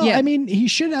 Well, yeah. I mean, he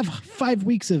should have 5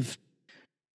 weeks of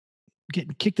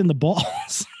getting kicked in the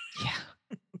balls.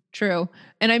 Yeah, true.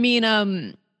 And I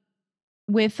mean,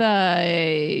 with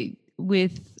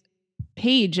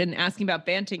Paige and asking about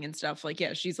Banting and stuff, like,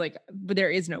 yeah, she's like, but there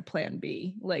is no plan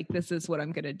B. Like, this is what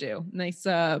I'm gonna do. Nice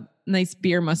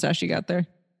beer mustache you got there.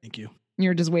 Thank you.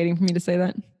 You're just waiting for me to say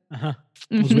that. I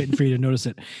was waiting for you to notice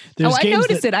it. I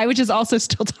noticed it. I was just also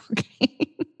still talking.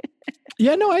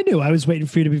 Yeah, no, I knew. I was waiting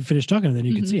for you to be finished talking, and then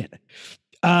you could see it.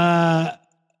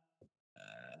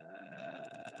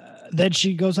 Then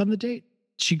she goes on the date.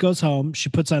 She goes home. She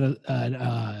puts on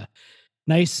a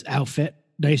nice outfit,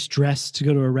 nice dress to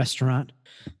go to a restaurant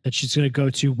that she's going to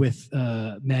go to with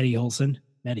Matty Olson.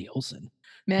 Matty Olson.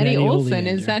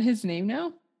 Is that his name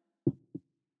now?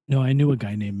 No, I knew a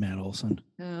guy named Matt Olson.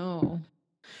 Oh.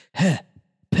 Hey,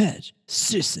 Paige,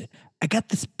 seriously, I got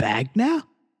this bag now.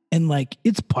 And like,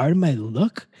 it's part of my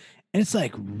look. And it's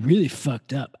like really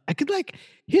fucked up. I could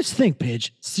here's the thing,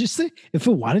 Paige. Seriously, if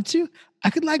I wanted to, I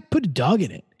could put a dog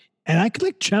in it. And I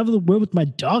could travel the world with my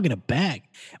dog in a bag.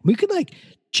 We could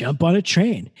jump on a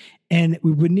train and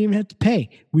we wouldn't even have to pay.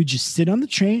 We'd just sit on the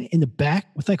train in the back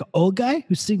with like an old guy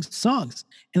who sings songs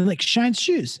and like shines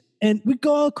shoes. And we'd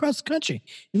go all across the country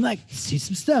and like see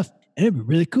some stuff. And it'd be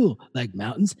really cool. Like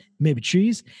mountains, maybe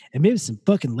trees, and maybe some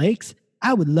fucking lakes.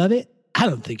 I would love it. I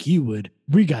don't think you would.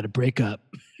 We got to break up.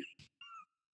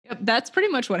 Yep, that's pretty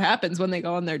much what happens when they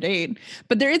go on their date.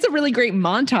 But there is a really great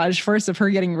montage first of her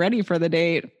getting ready for the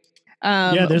date.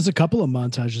 Yeah, there's a couple of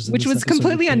montages, which was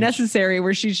completely unnecessary,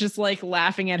 where she's just like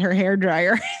laughing at her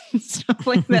hairdryer and stuff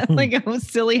like that. Like, oh,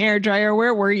 silly hairdryer,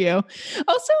 where were you?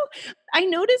 Also, I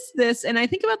noticed this, and I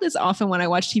think about this often when I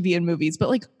watch TV and movies, but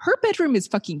like her bedroom is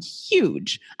fucking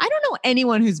huge. I don't know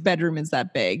anyone whose bedroom is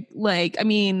that big. Like, I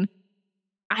mean,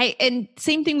 and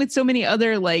same thing with so many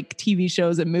other like TV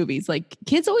shows and movies. Like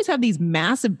kids always have these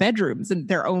massive bedrooms and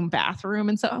their own bathroom.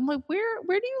 And so I'm like, where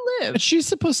do you live? But she's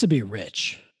supposed to be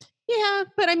rich. Yeah,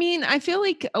 but I mean, I feel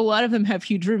like a lot of them have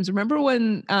huge rooms. Remember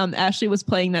when Ashley was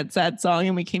playing that sad song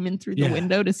and we came in through the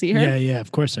window to see her? Yeah,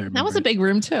 of course I remember. That was a big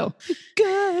room too.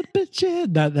 God, but yeah,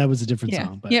 that was a different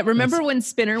song. But remember when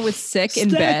Spinner was sick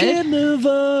in bed? Stuck in the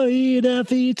void of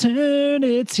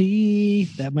eternity.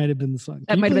 That might have been the song.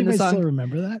 That might have been the song. Still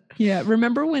remember that? Yeah,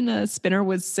 remember when Spinner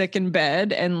was sick in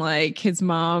bed and like his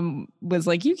mom was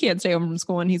like, "You can't stay home from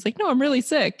school," and he's like, "No, I'm really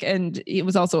sick." And it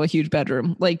was also a huge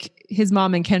bedroom. Like his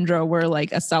mom and Kendra were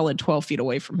like a solid 12 feet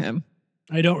away from him.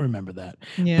 I don't remember that.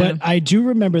 Yeah. But I do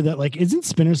remember that, like, isn't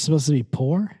Spinner supposed to be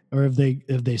poor? Or have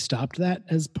they stopped that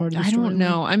as part of the story? I don't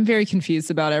know. I'm very confused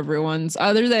about everyone's,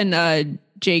 other than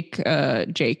Drake,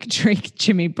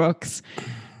 Jimmy Brooks.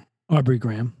 Aubrey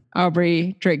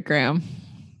Drake Graham.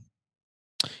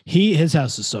 His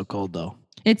house is so cold though.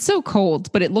 It's so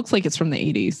cold, but it looks like it's from the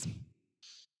 80s.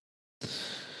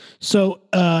 So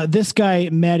this guy,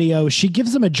 Matty O, she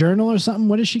gives him a journal or something.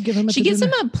 What does she give him? She gives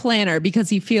him a planner because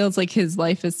he feels like his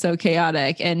life is so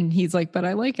chaotic. And he's like, but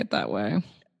I like it that way.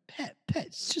 Pat,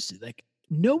 it's just like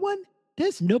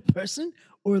there's no person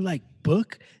or like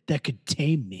book that could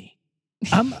tame me.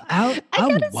 I'm out.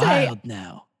 I'm wild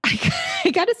now.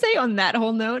 I gotta say, on that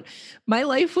whole note, my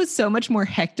life was so much more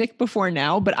hectic before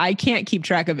now, but I can't keep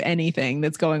track of anything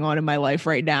that's going on in my life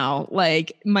right now.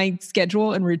 Like my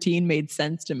schedule and routine made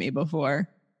sense to me before.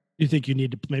 You think you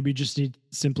need to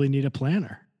simply need a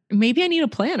planner? Maybe I need a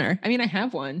planner. I mean, I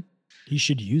have one. You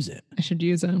should use it. I should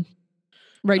use it.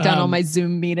 Write down all my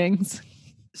Zoom meetings.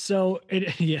 So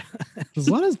there's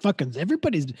a lot of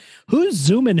who's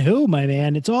Zooming who, my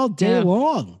man? It's all day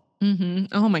long. Mm-hmm.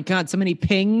 Oh my God, so many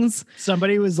pings.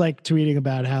 Somebody was like tweeting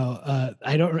about how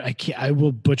I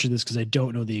will butcher this because I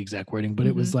don't know the exact wording, but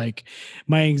it was like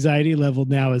my anxiety level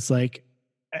now is like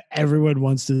everyone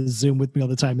wants to Zoom with me all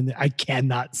the time and I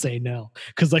cannot say no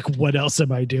because like what else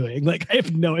am I doing? Like I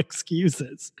have no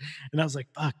excuses. And I was like,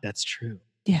 fuck, that's true.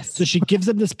 Yes. So she gives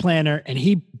him this planner and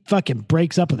he fucking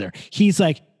breaks up with her. He's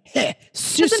like, hey,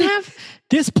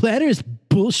 this planner is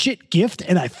bullshit gift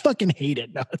and I fucking hate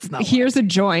it. No, it's not. Here's a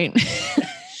joint.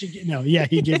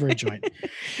 He gave her a joint.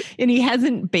 And he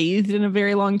hasn't bathed in a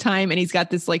very long time and he's got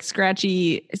this like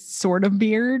scratchy sort of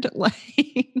beard. Like,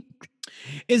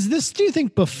 is this, do you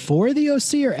think, before the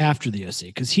OC or after the OC?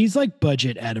 Because he's like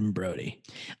budget Adam Brody.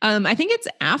 I think it's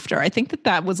after. I think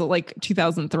that was like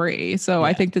 2003. So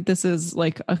I think that this is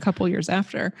like a couple years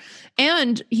after.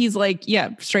 And he's like,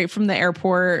 straight from the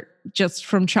airport, just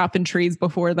from chopping trees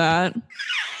before that.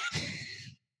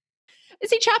 Is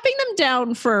he chopping them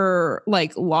down for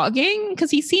like logging?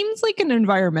 Because he seems like an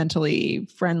environmentally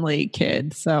friendly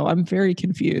kid. So I'm very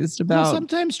confused about. Well,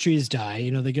 sometimes trees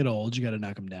die. They get old. You got to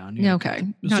knock them down. Okay.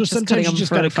 So sometimes you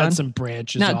just got to cut some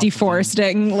branches. Not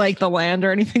deforesting like the land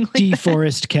or anything like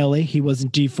DeForest Kelly. He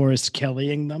wasn't DeForest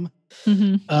Kellying them.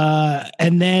 Mm-hmm.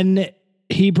 And then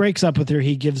he breaks up with her.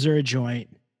 He gives her a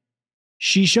joint.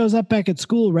 She shows up back at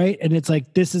school, right? And it's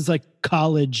like, this is like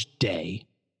college day.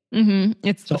 Mm-hmm.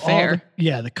 It's the fair.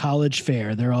 The college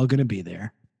fair. They're all going to be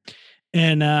there.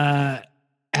 And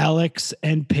Alex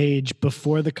and Paige,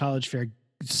 before the college fair,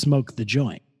 smoke the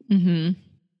joint. Mm-hmm.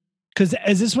 Because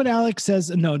is this what Alex says?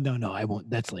 No, I won't.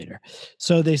 That's later.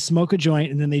 So they smoke a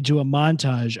joint and then they do a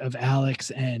montage of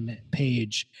Alex and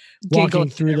Paige walking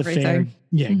through the fair.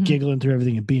 Yeah, giggling through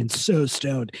everything and being so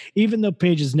stoned. Even though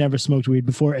Paige has never smoked weed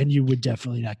before, and you would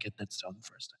definitely not get that stoned the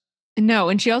first time. No,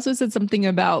 and she also said something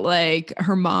about like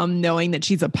her mom knowing that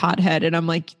she's a pothead, and I'm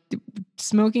like,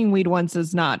 smoking weed once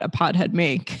does not a pothead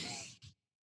make.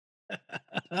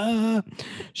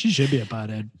 She should be a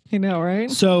pothead. You know, right?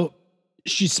 So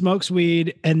she smokes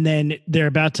weed, and then they're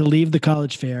about to leave the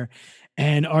college fair,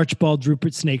 And Archibald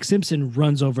Rupert Snake Simpson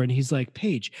runs over and he's like,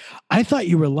 Paige, I thought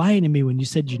you were lying to me when you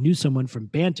said you knew someone from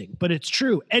Banting, but it's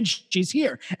true. And she's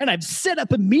here. And I've set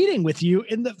up a meeting with you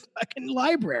in the fucking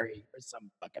library or some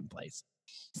fucking place.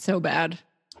 So bad.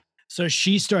 So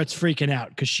she starts freaking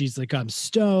out because she's like, I'm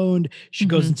stoned. She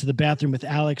goes into the bathroom with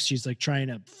Alex. She's like trying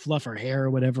to fluff her hair or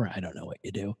whatever. I don't know what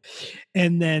you do.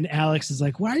 And then Alex is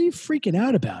like, why are you freaking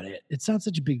out about it? It's not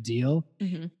such a big deal.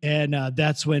 And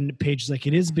that's when Paige is like,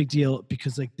 it is a big deal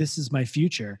because like, this is my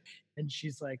future. And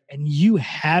she's like, and you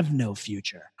have no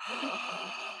future.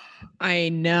 I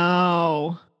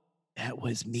know. That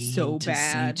was mean so to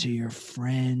bad say to your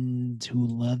friend who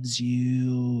loves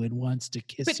you and wants to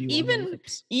kiss you on the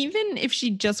lips. Even if she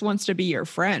just wants to be your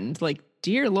friend, like,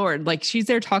 dear Lord, like she's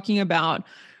there talking about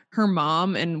her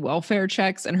mom and welfare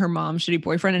checks and her mom's shitty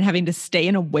boyfriend and having to stay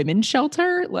in a women's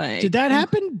shelter. Like, did that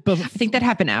happen? I think that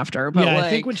happened after. But yeah, like, I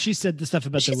think when she said the stuff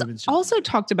about the women's shelter. Also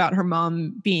talked about her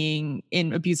mom being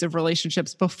in abusive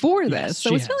relationships before this. Yes,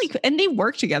 so it's not like, and they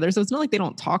work together. So it's not like they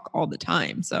don't talk all the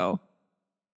time. So.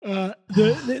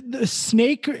 The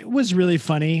snake was really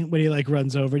funny when he like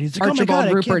runs over and he's like,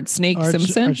 Archibald Rupert Snake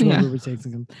Simpson. Archibald Rupert Snake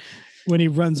Simpson. When he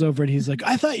runs over and he's like,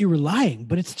 I thought you were lying,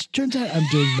 but it turns out I'm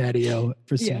doing Matty O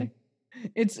for Snake.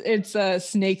 It's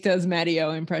Snake does Matty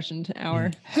O impression hour.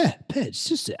 Hey, Paige,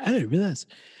 sister, I didn't realize.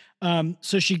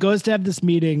 So she goes to have this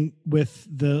meeting with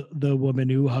the woman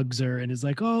who hugs her and is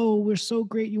like, oh, we're so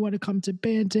great. You want to come to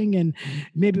Banting and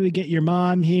maybe we get your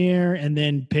mom here. And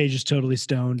then Paige is totally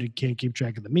stoned and can't keep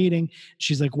track of the meeting.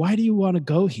 She's like, why do you want to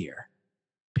go here?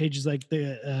 Paige is like,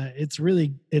 it's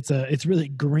really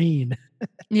green.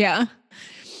 Yeah.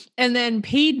 And then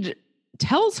Paige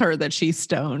tells her that she's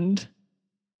stoned.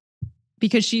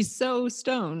 Because she's so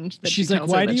stoned. That she's like,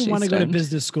 why do you want to go to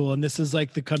business school? And this is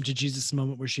like the come to Jesus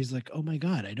moment where she's like, oh my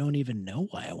God, I don't even know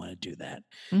why I want to do that.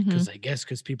 Because I guess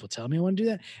because people tell me I want to do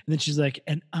that. And then she's like,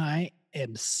 and I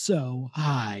am so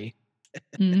high.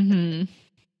 So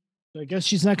I guess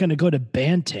she's not going to go to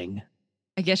Banting.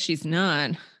 I guess she's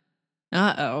not.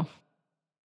 Uh-oh.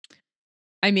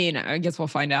 I mean, I guess we'll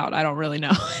find out. I don't really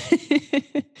know.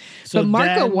 But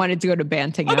Marco wanted to go to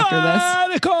Banting after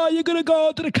this. Marco, you're going to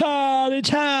go to the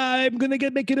college. I'm going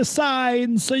to make it a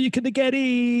sign so you can get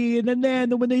in. And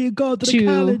then when you go to the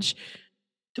college,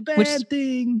 to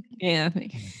Banting.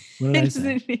 What did I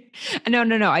say?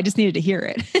 No. I just needed to hear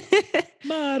it.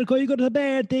 Marco, you go to the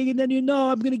Banting, and then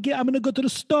I'm gonna go to the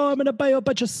store. I'm gonna buy you a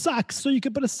bunch of socks so you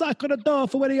can put a sock on the door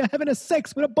for when you're having a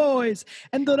sex with the boys,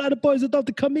 and the other boys don't have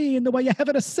to come in while you're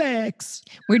having a sex.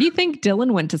 Where do you think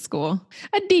Dylan went to school?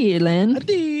 A Dylan.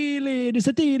 There's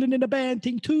a Dylan in the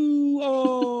Banting too.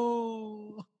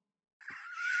 Oh.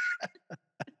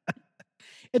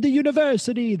 At the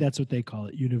university, that's what they call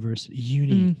it. University,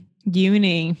 uni.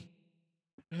 Uni.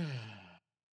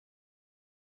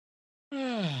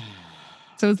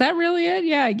 So is that really it?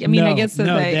 Yeah. I mean, I guess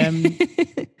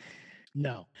that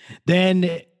no.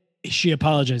 Then she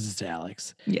apologizes to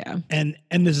Alex. Yeah. And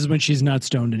this is when she's not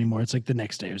stoned anymore. It's like the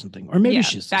next day or something. Or maybe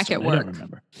she's back stoned. at work. I don't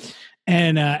remember.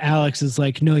 And Alex is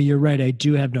like, no, you're right. I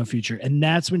do have no future. And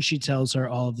that's when she tells her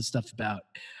all of the stuff about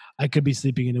I could be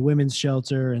sleeping in a women's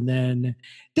shelter. And then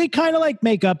they kind of like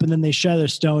make up and then they share their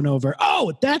stone over.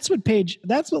 Oh, that's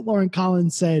what Lauren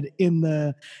Collins said in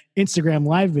the Instagram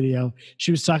live video. She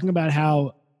was talking about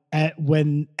how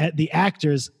the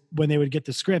actors, when they would get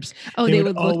the scripts, they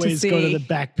would always go to the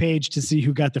back page to see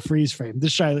who got the freeze frame, the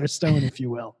Shiler Stone, if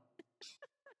you will.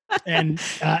 And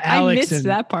Alex I missed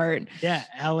that part. Yeah,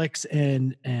 Alex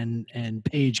and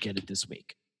Paige get it this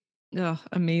week. Oh,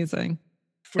 amazing.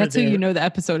 That's who the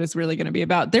episode is really going to be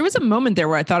about. There was a moment there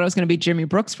where I thought it was going to be Jimmy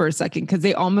Brooks for a second because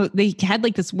they had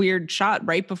like this weird shot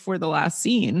right before the last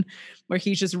scene where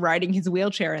he's just riding his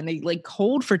wheelchair and they like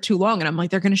hold for too long. And I'm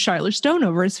like, they're going to Shiler Stone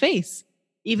over his face,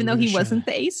 even though he wasn't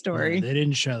the A story. No, they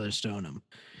didn't Shiler Stone him.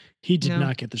 He did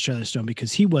not get the Shiler Stone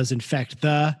because he was in fact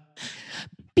the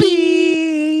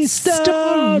B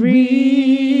story.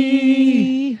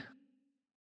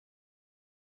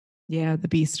 Yeah, the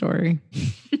B story.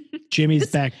 Jimmy's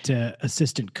back to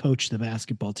assistant coach the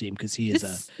basketball team because he is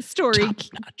a story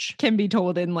top-notch. Can be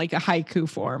told in like a haiku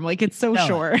form. Like it's so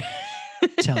short.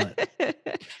 Tell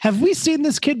it. Have we seen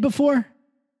this kid before?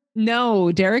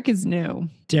 No, Derek is new.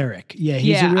 Derek.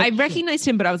 Yeah. I recognized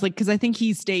him, but I was like, because I think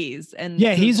he stays. And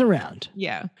he's around.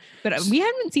 Yeah. But we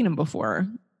haven't seen him before.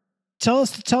 Tell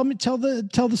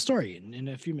the story in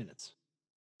a few minutes.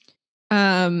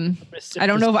 I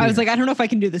don't know. I was like, I don't know if I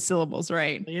can do the syllables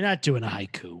right. You're not doing a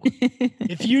haiku.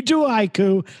 If you do a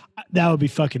haiku, that would be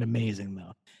fucking amazing,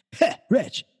 though.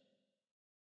 Rich.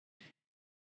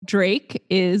 Drake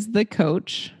is the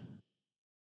coach.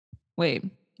 Wait,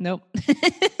 Nope.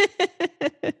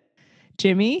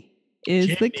 Jimmy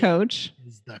is the coach.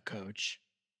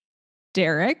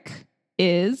 Derek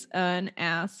is an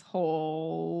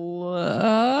asshole.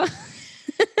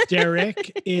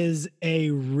 Derek is a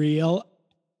real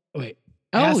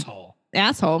asshole.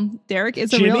 Asshole. Derek is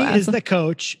Jimmy a real asshole. Jimmy is the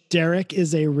coach. Derek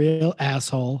is a real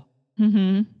asshole.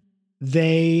 Mm-hmm.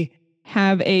 They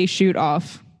have a shoot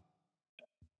off.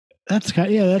 That's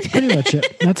pretty much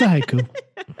it. That's a haiku.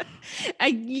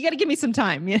 You got to give me some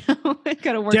time, you know. I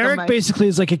got to work. Derek basically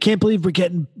is like, I can't believe we're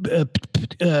getting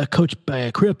coached by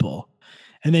a cripple.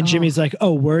 And then Jimmy's like,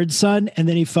 oh, word, son. And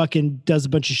then he fucking does a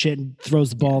bunch of shit and throws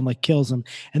the ball and like kills him.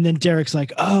 And then Derek's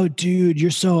like, oh, dude,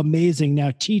 you're so amazing.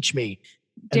 Now teach me.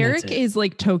 And Derek is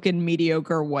like token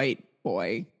mediocre white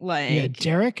boy. Like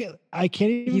Derek, I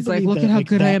can't even. He's like, look at how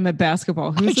good I am at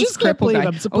basketball. Who's this cripple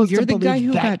guy? Oh, you're the guy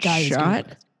who got shot.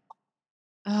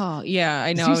 Oh yeah,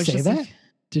 I know. Did he say that?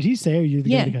 Did he say, "Are you the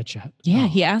guy who got shot"? Yeah,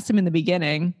 he asked him in the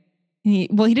beginning. He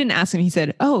didn't ask him. He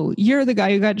said, "Oh, you're the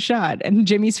guy who got shot." And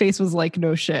Jimmy's face was like,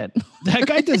 "No shit." That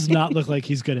guy does not look like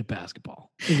he's good at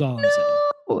basketball. Is all I'm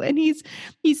saying. And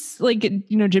he's like,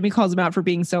 you know, Jimmy calls him out for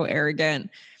being so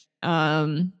arrogant.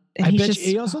 And I bet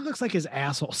he also looks like his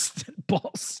asshole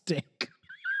balls stink.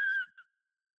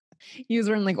 He was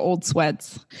wearing like old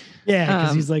sweats. Yeah,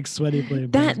 because he's like sweaty playing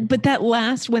basketball. But that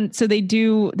last one, so they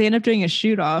end up doing a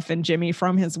shoot off, and Jimmy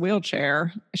from his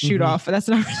wheelchair shoot off. But that's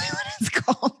not really what it's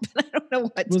called. But I don't know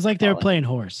what it was like. They were playing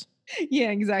horse.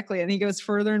 Yeah, exactly. And he goes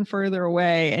further and further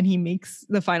away, and he makes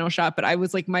the final shot. But I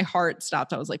was like, my heart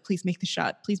stopped. I was like, please make the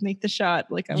shot. Please make the shot.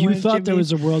 Like you thought there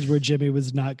was a world where Jimmy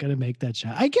was not going to make that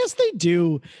shot. I guess they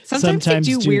do. Sometimes they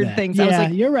do weird things. Yeah, I was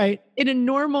like, you're right. In a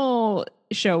normal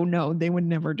show, no, they would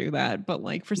never do that. But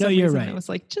like for some reason, I was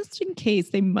like, just in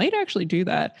case, they might actually do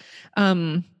that.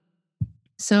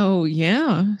 So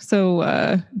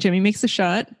Jimmy makes the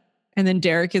shot. And then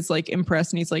Derek is like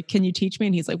impressed and he's like, can you teach me?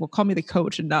 And he's like, well, call me the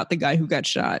coach and not the guy who got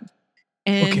shot.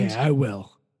 And okay, I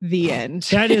will. The end.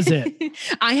 That is it.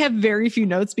 I have very few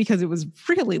notes because it was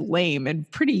really lame and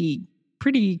pretty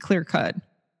clear cut.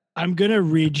 I'm going to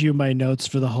read you my notes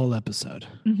for the whole episode.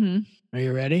 Mm-hmm. Are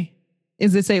you ready?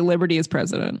 Is this a Liberty is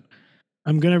president?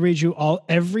 I'm going to read you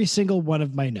every single one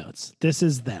of my notes. This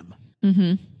is them.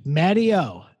 Mm-hmm. Matty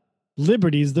O,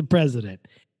 Liberty's the president.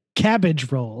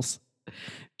 Cabbage rolls.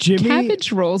 Jimmy,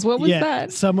 cabbage rolls? What was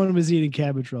that? Someone was eating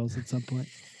cabbage rolls at some point.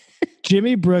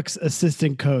 Jimmy Brooks,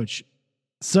 assistant coach.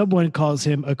 Someone calls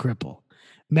him a cripple.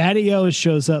 Matty O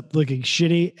shows up looking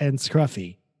shitty and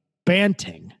scruffy.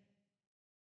 Banting.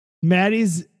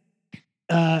 Maddie's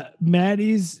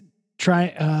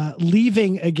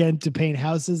leaving again to paint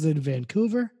houses in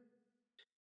Vancouver.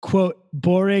 Quote,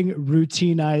 boring,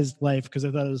 routinized life. Because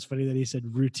I thought it was funny that he said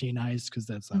routinized because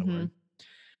that's not a word.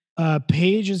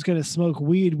 Paige is going to smoke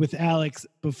weed with Alex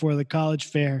before the college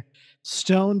fair.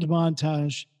 Stoned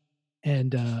montage.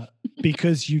 And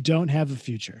because you don't have a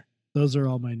future. Those are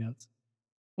all my notes.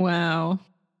 Wow.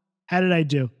 How did I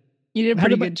do? You did a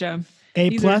pretty good job.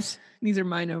 A plus? These are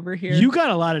mine over here. You got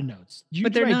a lot of notes. You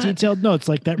write detailed notes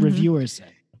like that reviewer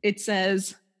said. It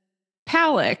says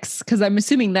Palix, because I'm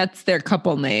assuming that's their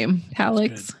couple name.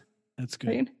 Palix. That's good.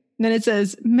 Right? And then it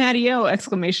says Matty O,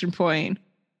 exclamation point.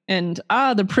 And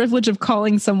the privilege of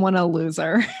calling someone a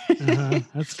loser.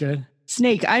 That's good.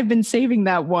 Snake, I've been saving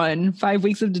that one. 5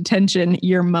 weeks of detention,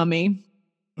 your mummy.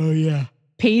 Oh, yeah.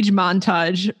 Paige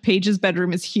montage. Paige's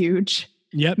bedroom is huge.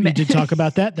 Yep, you did talk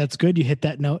about that. That's good. You hit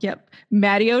that note. Yep.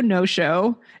 Matty O, no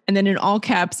show. And then in all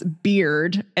caps,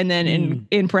 beard. And then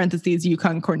in parentheses,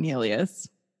 Yukon Cornelius.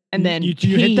 And then you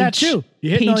hit that too. You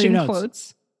hit Paige all your in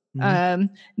notes. Quotes.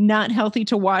 Not healthy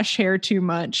to wash hair too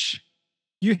much.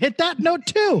 You hit that note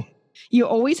too. You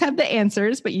always have the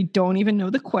answers, but you don't even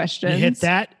know the questions. You hit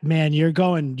that, man. You're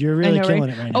killing it right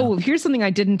now. Oh, here's something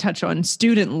I didn't touch on: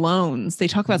 student loans. They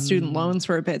talk about student loans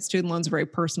for a bit. Student loans are very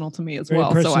personal to me as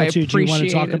well. So I appreciate. Do you want to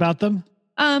talk about them?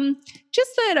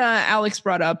 Just that Alex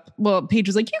brought up. Well, Paige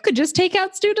was like, "You could just take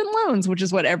out student loans," which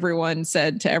is what everyone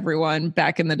said to everyone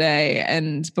back in the day,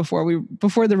 and before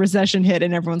the recession hit,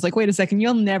 and everyone's like, "Wait a second,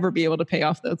 you'll never be able to pay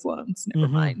off those loans. Never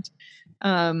mind."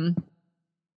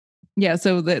 Yeah,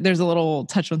 so there's a little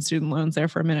touch on student loans there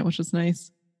for a minute, which is nice.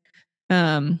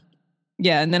 Yeah,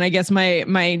 and then I guess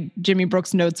my Jimmy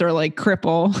Brooks notes are like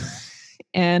cripple,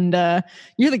 and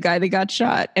you're the guy that got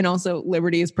shot, and also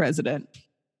Liberty is president.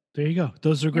 There you go.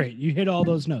 Those are great. You hit all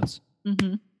those notes.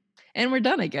 Mm-hmm. And we're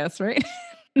done, I guess, right?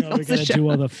 No, we gotta do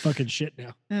all the fucking shit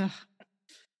now. Ugh.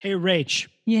 Hey, Rach.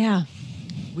 Yeah.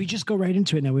 We just go right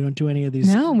into it now. We don't do any of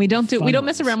these. No, we don't mess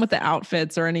ones. around with the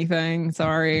outfits or anything.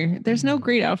 Sorry. There's no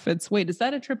great outfits. Wait, is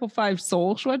that a 555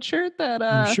 Soul sweatshirt that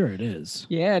I'm sure it is.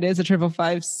 Yeah, it is a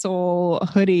 555 Soul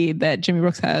hoodie that Jimmy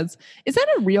Brooks has. Is that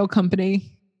a real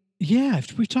company? Yeah,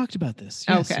 we talked about this.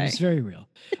 Yes, okay. It's very real.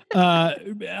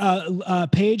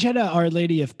 Paige had a Our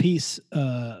Lady of Peace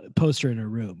poster in her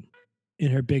room. In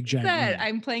her big giant room.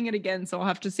 I'm playing it again, so I'll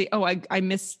have to see. Oh, I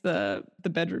missed the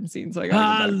bedroom scene, so I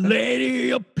got Our Lady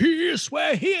of Peace,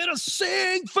 we're here to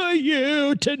sing for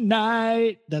you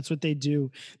tonight. That's what they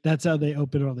do. That's how they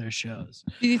open all their shows.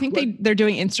 Do you think they're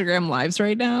doing Instagram lives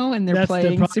right now and they're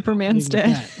playing Superman's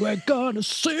Dead? We're gonna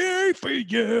sing for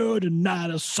you tonight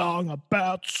a song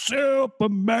about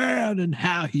Superman and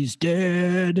how he's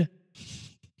dead.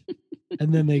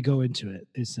 And then they go into it.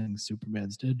 They sing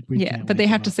Superman's Dead. But they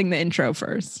have to sing the intro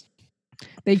first.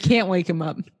 They can't wake him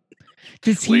up.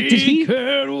 Did he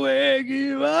wake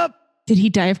him up? Did he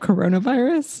die of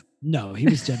coronavirus? No, he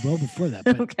was dead well before that.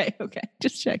 But, okay.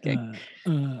 Just checking.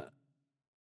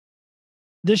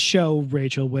 This show,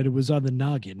 Rachel, when it was on the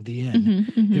noggin, the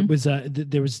end, it was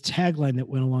there was a tagline that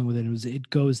went along with it. It was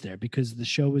 "It goes there" because the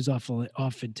show was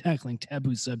often tackling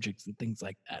taboo subjects and things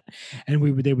like that. And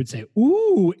they would say,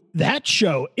 "Ooh, that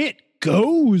show, it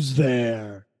goes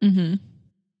there." Mm-hmm.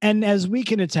 And as we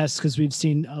can attest, because we've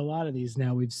seen a lot of these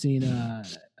now, we've seen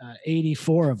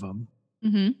 84 of them.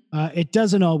 Mm-hmm. It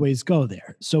doesn't always go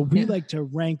there. So we like to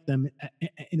rank them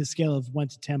in a scale of 1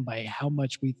 to 10 by how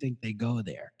much we think they go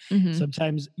there. Mm-hmm.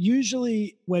 Sometimes,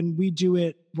 usually when we do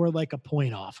it, we're like a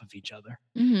point off of each other.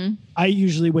 Mm-hmm. I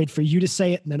usually wait for you to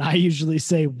say it, and then I usually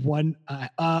say one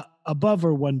above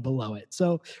or one below it.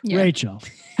 So, Rachel,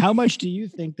 how much do you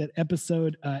think that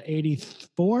episode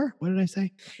 84, what did I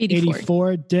say?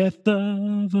 84, Death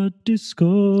of a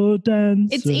Disco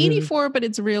Dancer. It's 84, but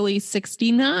it's really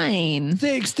 69.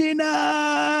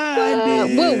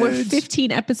 69! Whoa, we're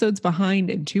 15 episodes behind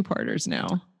in two-parters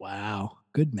now. Wow.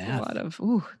 Good math. A lot of,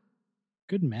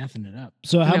 good mathing it up.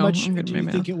 So how much do you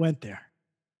think it went there?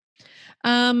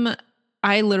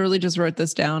 I literally just wrote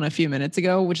this down a few minutes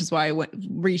ago, which is why I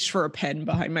reached for a pen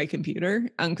behind my computer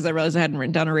because I realized I hadn't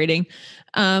written down a rating.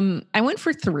 I went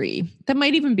for 3. That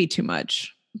might even be too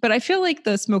much, but I feel like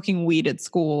the smoking weed at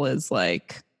school is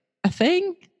like a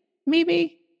thing,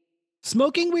 maybe.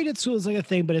 Smoking weed at school is like a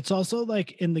thing, but it's also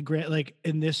like in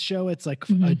in this show, it's like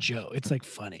a joke. It's like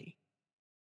funny.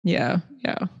 Yeah.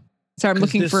 So I'm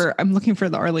looking for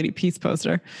the Our Lady Peace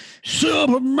poster.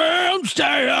 Superman,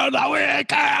 stay on the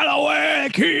week and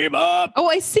awake him up. Oh,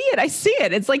 I see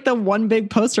it. It's like the one big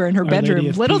poster in her bedroom.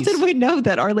 Little did we know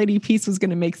that Our Lady Peace was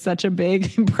going to make such a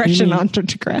big impression on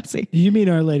Degrassi. You mean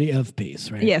Our Lady of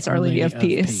Peace, right? Yes, Our Lady of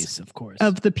Peace, of course.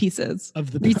 Of the pieces. Of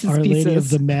the Reese's Our Pieces. Lady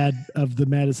of the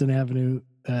Madison Avenue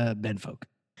menfolk.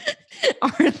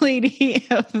 Our Lady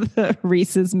of the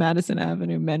Reese's Madison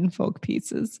Avenue menfolk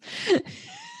pieces.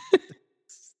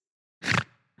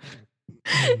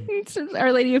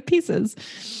 Our Lady of Pieces.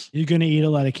 You're going to eat a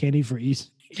lot of candy for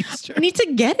Easter. I need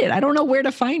to get it. I don't know where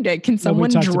to find it. Can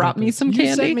someone drop me some candy?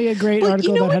 You sent me a great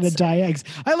article about how to dye eggs.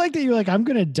 I like that you're like, I'm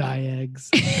going to dye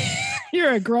eggs.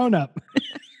 You're a grown-up.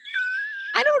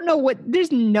 I don't know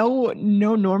there's no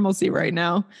normalcy right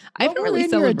now. I haven't really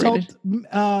celebrated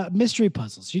mystery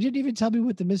puzzles. You didn't even tell me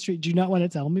what the mystery. Do you not want to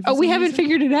tell me? We haven't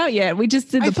figured it out yet. We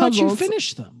just did the puzzles. I thought you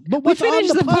finished them. But we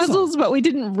finished the puzzles, but we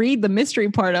didn't read the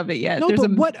mystery part of it yet. No,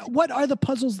 what are the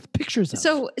puzzles pictures of?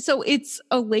 So it's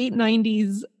a late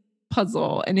 90s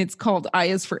puzzle and it's called I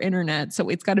is for Internet. So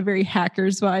it's got a very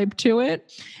hackers vibe to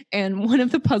it. And one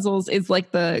of the puzzles is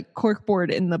like the corkboard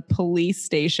in the police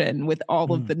station with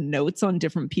all of the notes on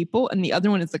different people. And the other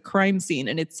one is the crime scene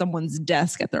and it's someone's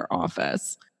desk at their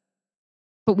office.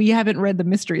 But we haven't read the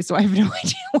mystery, so I have no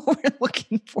idea what we're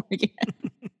looking for yet.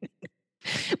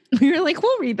 We were like,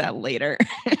 we'll read that later.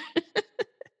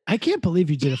 I can't believe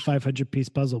you did a 500-piece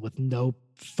puzzle with no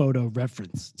photo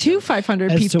reference. 2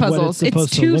 500-piece puzzles.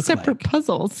 It's 2 separate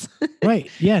puzzles.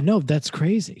 Right. Yeah, no, that's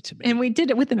crazy to me. And we did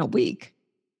it within a week.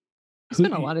 We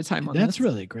spent a lot of time on this. That's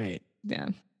really great. Yeah.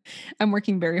 I'm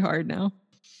working very hard now.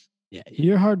 Yeah,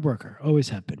 you're a hard worker. Always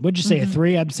have been. What'd you say, a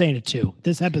 3? I'm saying a 2.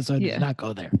 This episode did not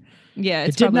go there. Yeah,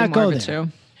 it did not go there.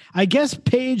 I guess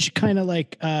Paige kind of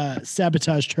like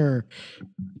sabotaged her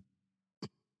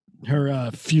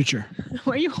future.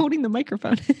 Why are you holding the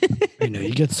microphone? I know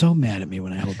you get so mad at me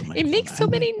when I hold the microphone. It makes so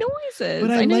many noises.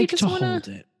 But I like to hold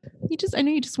it. I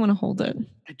know you just want to hold it.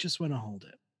 I just want to hold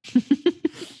it.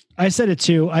 I said it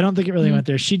too. I don't think it really went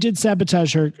there. She did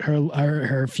sabotage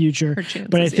her future, chances,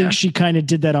 but I think she kind of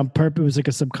did that on purpose. It was like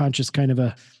a subconscious kind of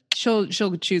a. She'll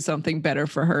choose something better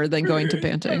for her than going to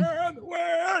panting.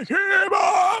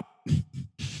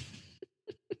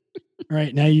 All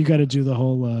right, now you got to do the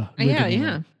whole.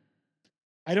 Yeah.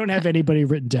 I don't have anybody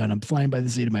written down. I'm flying by the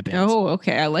seat of my pants. Oh,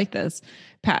 okay. I like this.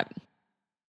 Pat,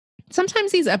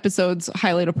 sometimes these episodes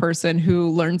highlight a person who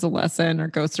learns a lesson or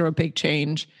goes through a big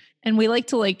change, and we like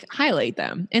to highlight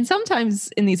them. And sometimes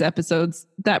in these episodes,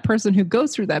 that person who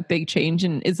goes through that big change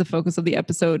and is the focus of the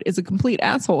episode is a complete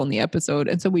asshole in the episode.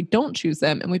 And so we don't choose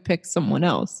them and we pick someone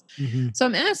else. Mm-hmm. So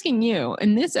I'm asking you,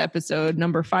 in this episode,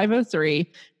 number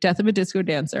 503, Death of a Disco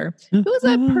Dancer, who is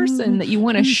that person that you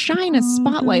want to shine a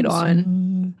spotlight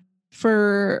on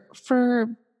for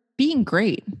being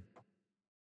great?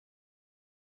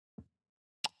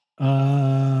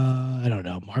 I don't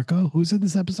know. Marco, who's in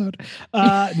this episode?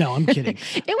 No, I'm kidding.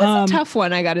 It was a tough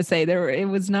one, I got to say. It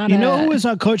was not. You know who was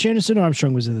on? Coach Anderson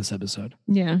Armstrong was in this episode.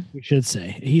 Yeah, we should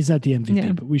say he's not the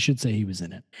MVP, but we should say he was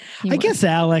in it. I guess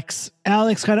Alex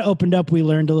kind of opened up. We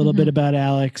learned a little bit about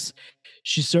Alex.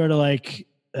 She sort of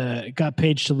got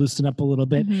Paige to loosen up a little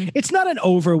bit. Mm-hmm. It's not an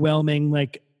overwhelming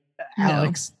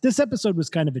Alex. This episode was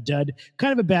kind of a dud,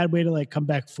 kind of a bad way to come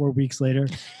back 4 weeks later.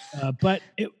 But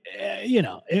I'm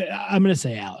going to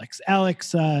say Alex.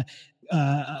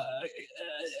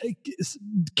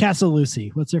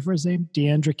 Casalucci. What's her first name?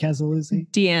 Deandra Casalucci.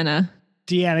 Deanna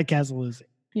Casalucci.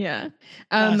 Yeah.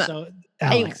 So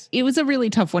Alex. It was a really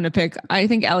tough one to pick. I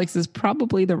think Alex is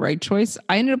probably the right choice.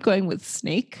 I ended up going with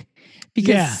Snake.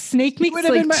 Because Snake makes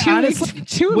two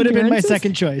appearances. Would have been my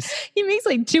second choice. He makes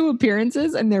 2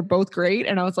 appearances and they're both great.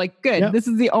 And I was like, good. Yep. This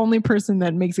is the only person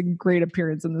that makes a great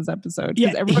appearance in this episode.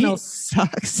 Because everyone else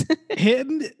sucks.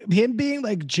 him being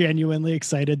genuinely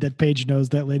excited that Paige knows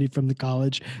that lady from the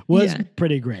college was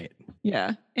pretty great.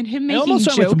 Yeah. And him making almost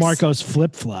jokes. With Marco's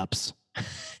flip-flops.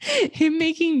 Him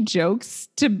making jokes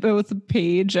to both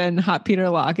Paige and Hot Peter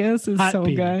Lacus is so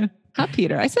good. Hot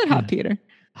Peter. I said Hot Peter.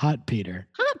 Hot Peter.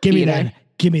 Hot Give Peter.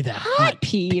 Give me that. Hot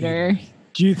Peter.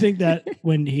 Do you think that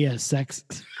when he has sex,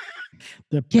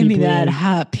 give me that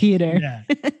hot Peter?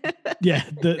 Yeah.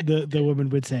 The woman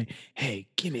would say, "Hey,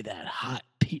 give me that hot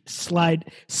Pete. Slide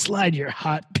your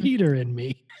hot Peter in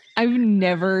me." I've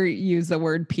never used the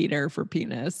word Peter for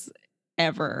penis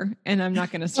ever, and I'm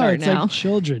not going to start it's now.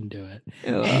 Children do it.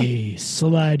 Ugh. Hey,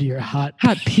 slide your hot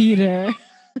Peter.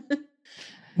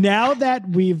 Now that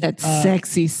we've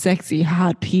sexy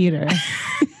hot Peter.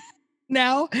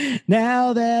 now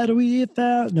that we've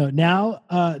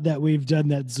done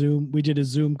that Zoom, we did a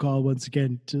Zoom call once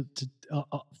again to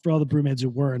for all the Broomheads who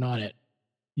weren't on it.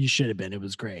 You should have been. It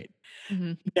was great.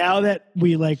 Mm-hmm. Now that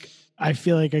we I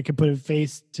feel like I can put a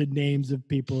face to names of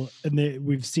people, and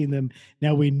we've seen them.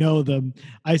 Now we know them.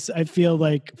 I feel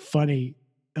funny.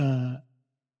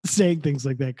 Saying things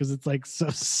like that because it's so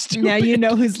stupid. Now you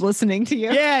know who's listening to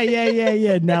you.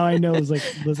 Yeah. Now I know who's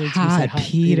listening to me say Hot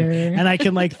Peter, and I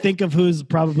can think of who's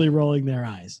probably rolling their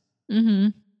eyes. Mm-hmm.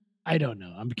 I don't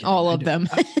know. I'm kidding. All of them.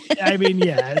 I mean,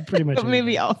 yeah, pretty much. But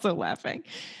maybe also laughing.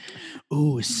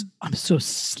 Ooh, I'm so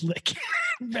slick.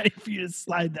 Ready for you to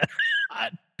slide that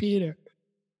Hot Peter.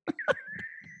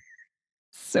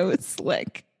 So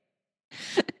slick.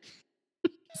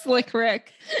 Slick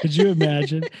Rick. Could you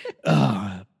imagine?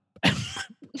 Oh,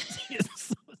 he's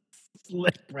so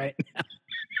slick right now.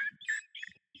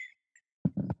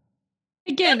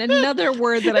 Again, another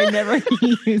word that I never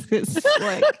use is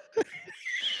slick.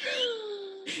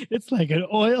 It's like an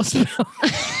oil spill.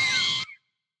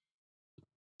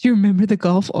 Do you remember the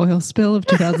Gulf oil spill of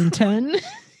 2010?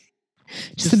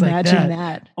 Just imagine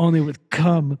that. Only with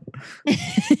cum.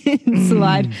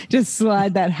 Slide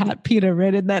that hot Peter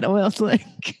right in that oil slick.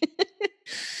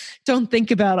 Don't think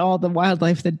about all the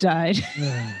wildlife that died.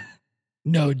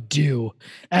 No, do.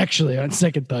 Actually, on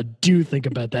second thought, do think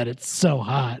about that. It's so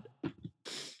hot.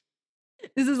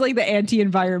 This is the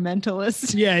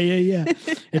anti-environmentalist. Yeah.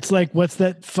 It's what's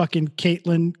that fucking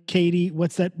Katie?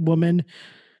 What's that woman?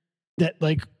 That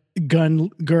gun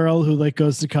girl who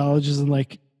goes to colleges and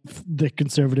the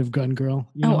conservative gun girl.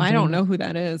 I don't know who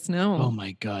that is. No. Oh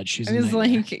my God. She's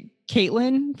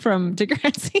Caitlin from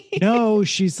Degrassi. No,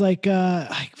 she's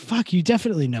fuck, you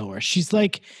definitely know her. She's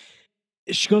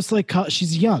she goes to college.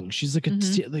 She's young. She's a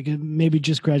maybe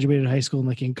just graduated high school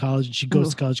and in college, and she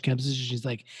goes to college campuses. And she's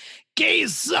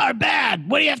gays are bad.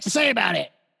 What do you have to say about it?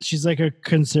 She's a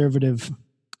conservative.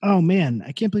 Oh man,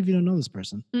 I can't believe you don't know this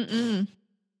person. Mm-mm.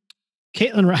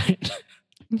 Caitlin Ryan.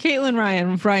 Caitlin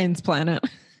Ryan, Ryan's Planet.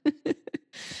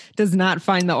 Does not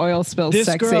find the oil spill this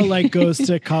sexy. This girl goes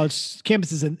to college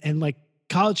campuses and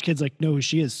college kids like know who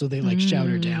she is, so they like shout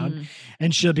her down,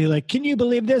 and she'll be like, "Can you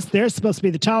believe this? They're supposed to be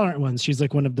the tolerant ones." She's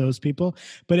like one of those people,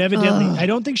 but evidently, I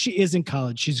don't think she is in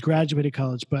college. She's graduated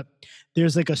college, but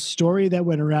there's like a story that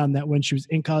went around that when she was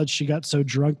in college, she got so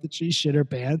drunk that she shit her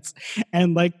pants,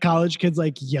 and like college kids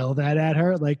like yell that at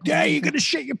her, like, "Yeah, you're gonna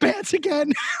shit your pants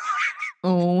again."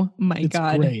 Oh my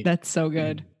God, great. that's so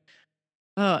good.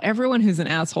 Oh, everyone who's an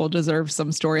asshole deserves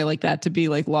some story like that to be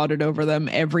like lauded over them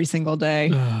every single day.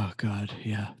 Oh God,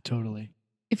 yeah, totally.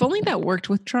 If only that worked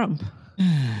with Trump.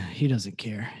 He doesn't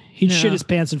care. He'd shit his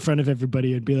pants in front of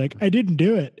everybody and be like, "I didn't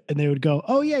do it," and they would go,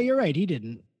 "Oh yeah, you're right, he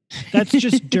didn't." That's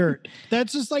just dirt.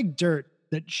 That's just like dirt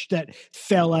that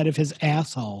fell out of his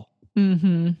asshole.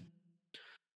 Mm-hmm.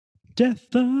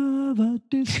 Death of a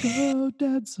disco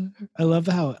dancer. I love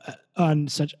how on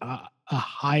such a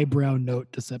highbrow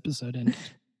note this episode ended.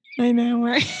 I know,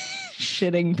 right?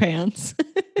 Shitting pants.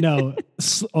 No,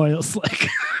 oil slick.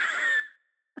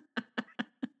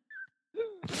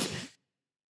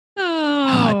 Oh,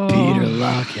 Hot Peter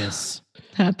Lockus.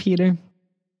 Hot Peter.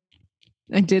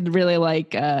 I did really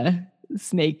like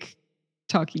Snake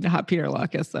talking to Hot Peter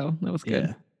Lockus, though. That was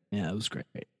good. Yeah, it was great.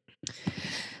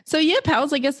 So yeah,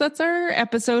 pals, I guess that's our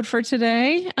episode for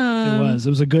today. It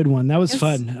was a good one. That was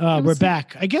fun. We're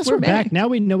back. I guess we're back. Now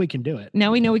we know we can do it.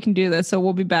 Now we know we can do this. So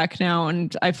we'll be back now.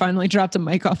 And I finally dropped a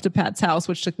mic off to Pat's house,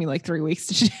 which took me like 3 weeks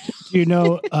to do. You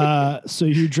know, so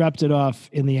you dropped it off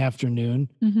in the afternoon,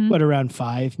 what, around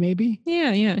 5 maybe?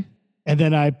 Yeah. And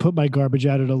then I put my garbage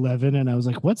out at 11 and I was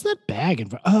like, what's that bag in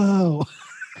front? Oh,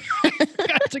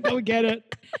 got to go get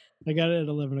it. I got it at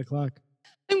 11 o'clock.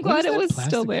 I'm glad it was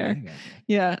still there.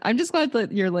 Yeah. I'm just glad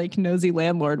that your like nosy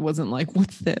landlord wasn't like,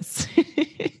 what's this?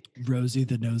 Rosie,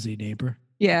 the nosy neighbor.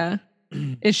 Yeah.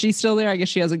 Is she still there? I guess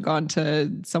she hasn't gone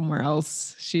to somewhere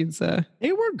else. She's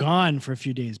They were gone for a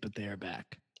few days, but they are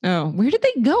back. Oh, where did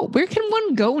they go? Where can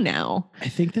one go now? I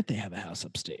think that they have a house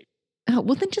upstate. Oh,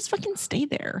 well then just fucking stay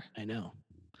there. I know.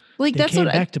 Like they that's came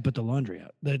what back to put the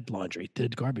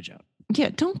garbage out. Yeah,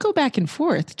 don't go back and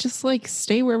forth. Just like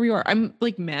stay wherever you are. I'm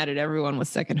like mad at everyone with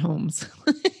second homes.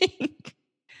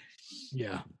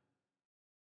 Yeah.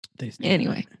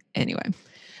 Anyway.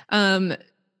 So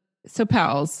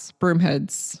pals,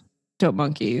 broomheads, dope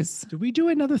monkeys. Did we do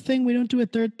another thing? We don't do a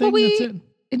third thing? Well, That's it?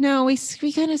 No, we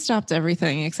kind of stopped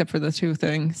everything except for the 2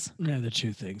 things. Yeah, the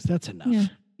 2 things. That's enough.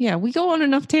 Yeah, we go on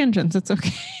enough tangents. It's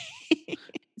okay.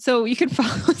 So you can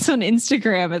follow us on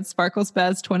Instagram at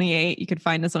SparklesPaz28. You can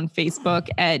find us on Facebook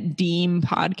at Deem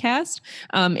Podcast.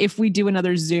 If we do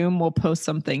another Zoom, we'll post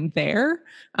something there.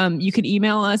 You can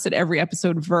email us at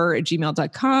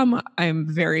everyepisodever@gmail.com. I'm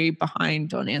very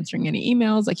behind on answering any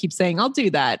emails. I keep saying I'll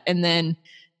do that. And then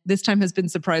this time has been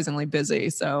surprisingly busy.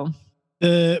 So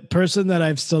the person that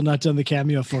I've still not done the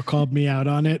cameo for called me out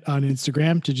on it on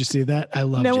Instagram. Did you see that? I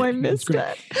loved it. No, I missed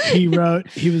that. He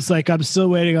was like, I'm still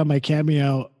waiting on my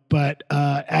cameo, but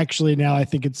actually now I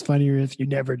think it's funnier if you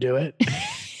never do it.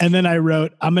 And then I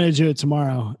wrote, I'm going to do it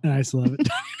tomorrow. And I still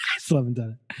haven't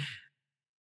done it.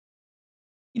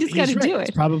 You just got to do it.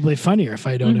 It's probably funnier if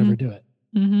I don't ever do it.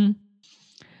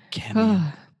 Cameo.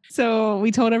 So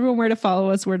we told everyone where to follow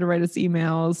us, where to write us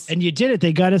emails. And you did it.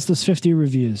 They got us those 50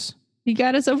 reviews. You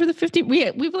got us over the 50.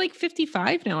 We've like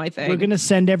 55 now, I think. We're going to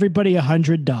send everybody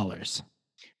 $100. No,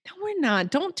 we're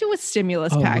not. Don't do a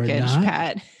stimulus package,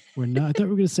 Pat. We're not. I thought we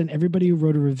were going to send everybody who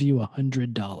wrote a review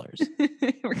 $100.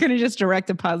 We're going to just direct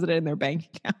deposit it in their bank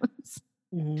accounts.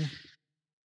 Mm-hmm.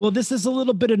 Well, this is a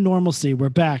little bit of normalcy. We're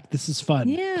back. This is fun.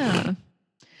 Yeah.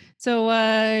 So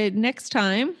next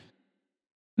time,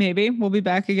 maybe we'll be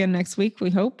back again next week. We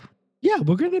hope. Yeah,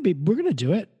 we're gonna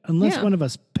do it unless one of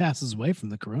us passes away from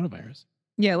the coronavirus.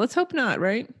 Yeah, let's hope not,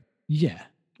 right? Yeah.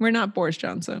 We're not Boris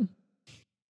Johnson.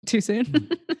 Too soon?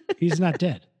 He's not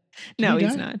dead. No,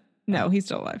 he's not. No, he's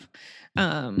still alive.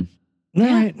 All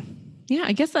right. Yeah,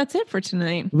 I guess that's it for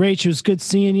tonight. Rach, it was good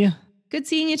seeing you. Good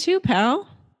seeing you too, pal.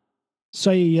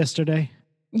 Saw you yesterday.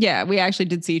 Yeah, we actually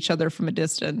did see each other from a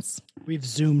distance. We've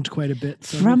Zoomed quite a bit.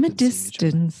 So from a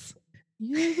distance.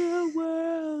 The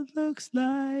world looks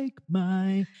like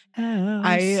my house.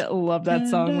 I love that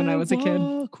song when I was a kid.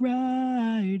 Walk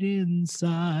right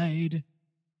inside.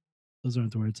 Those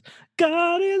aren't the words.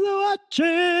 God is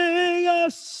watching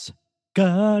us.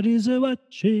 God is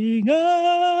watching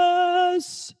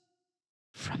us.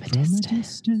 From a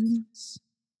distance.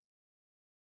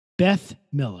 Beth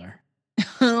Miller.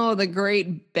 Oh, the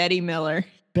great Betty Miller.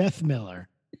 Beth Miller.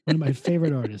 One of my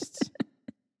favorite artists.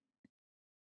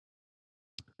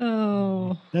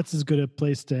 Oh. That's as good a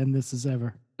place to end this as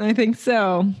ever. I think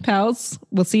so. Pals,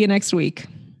 we'll see you next week.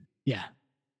 Yeah.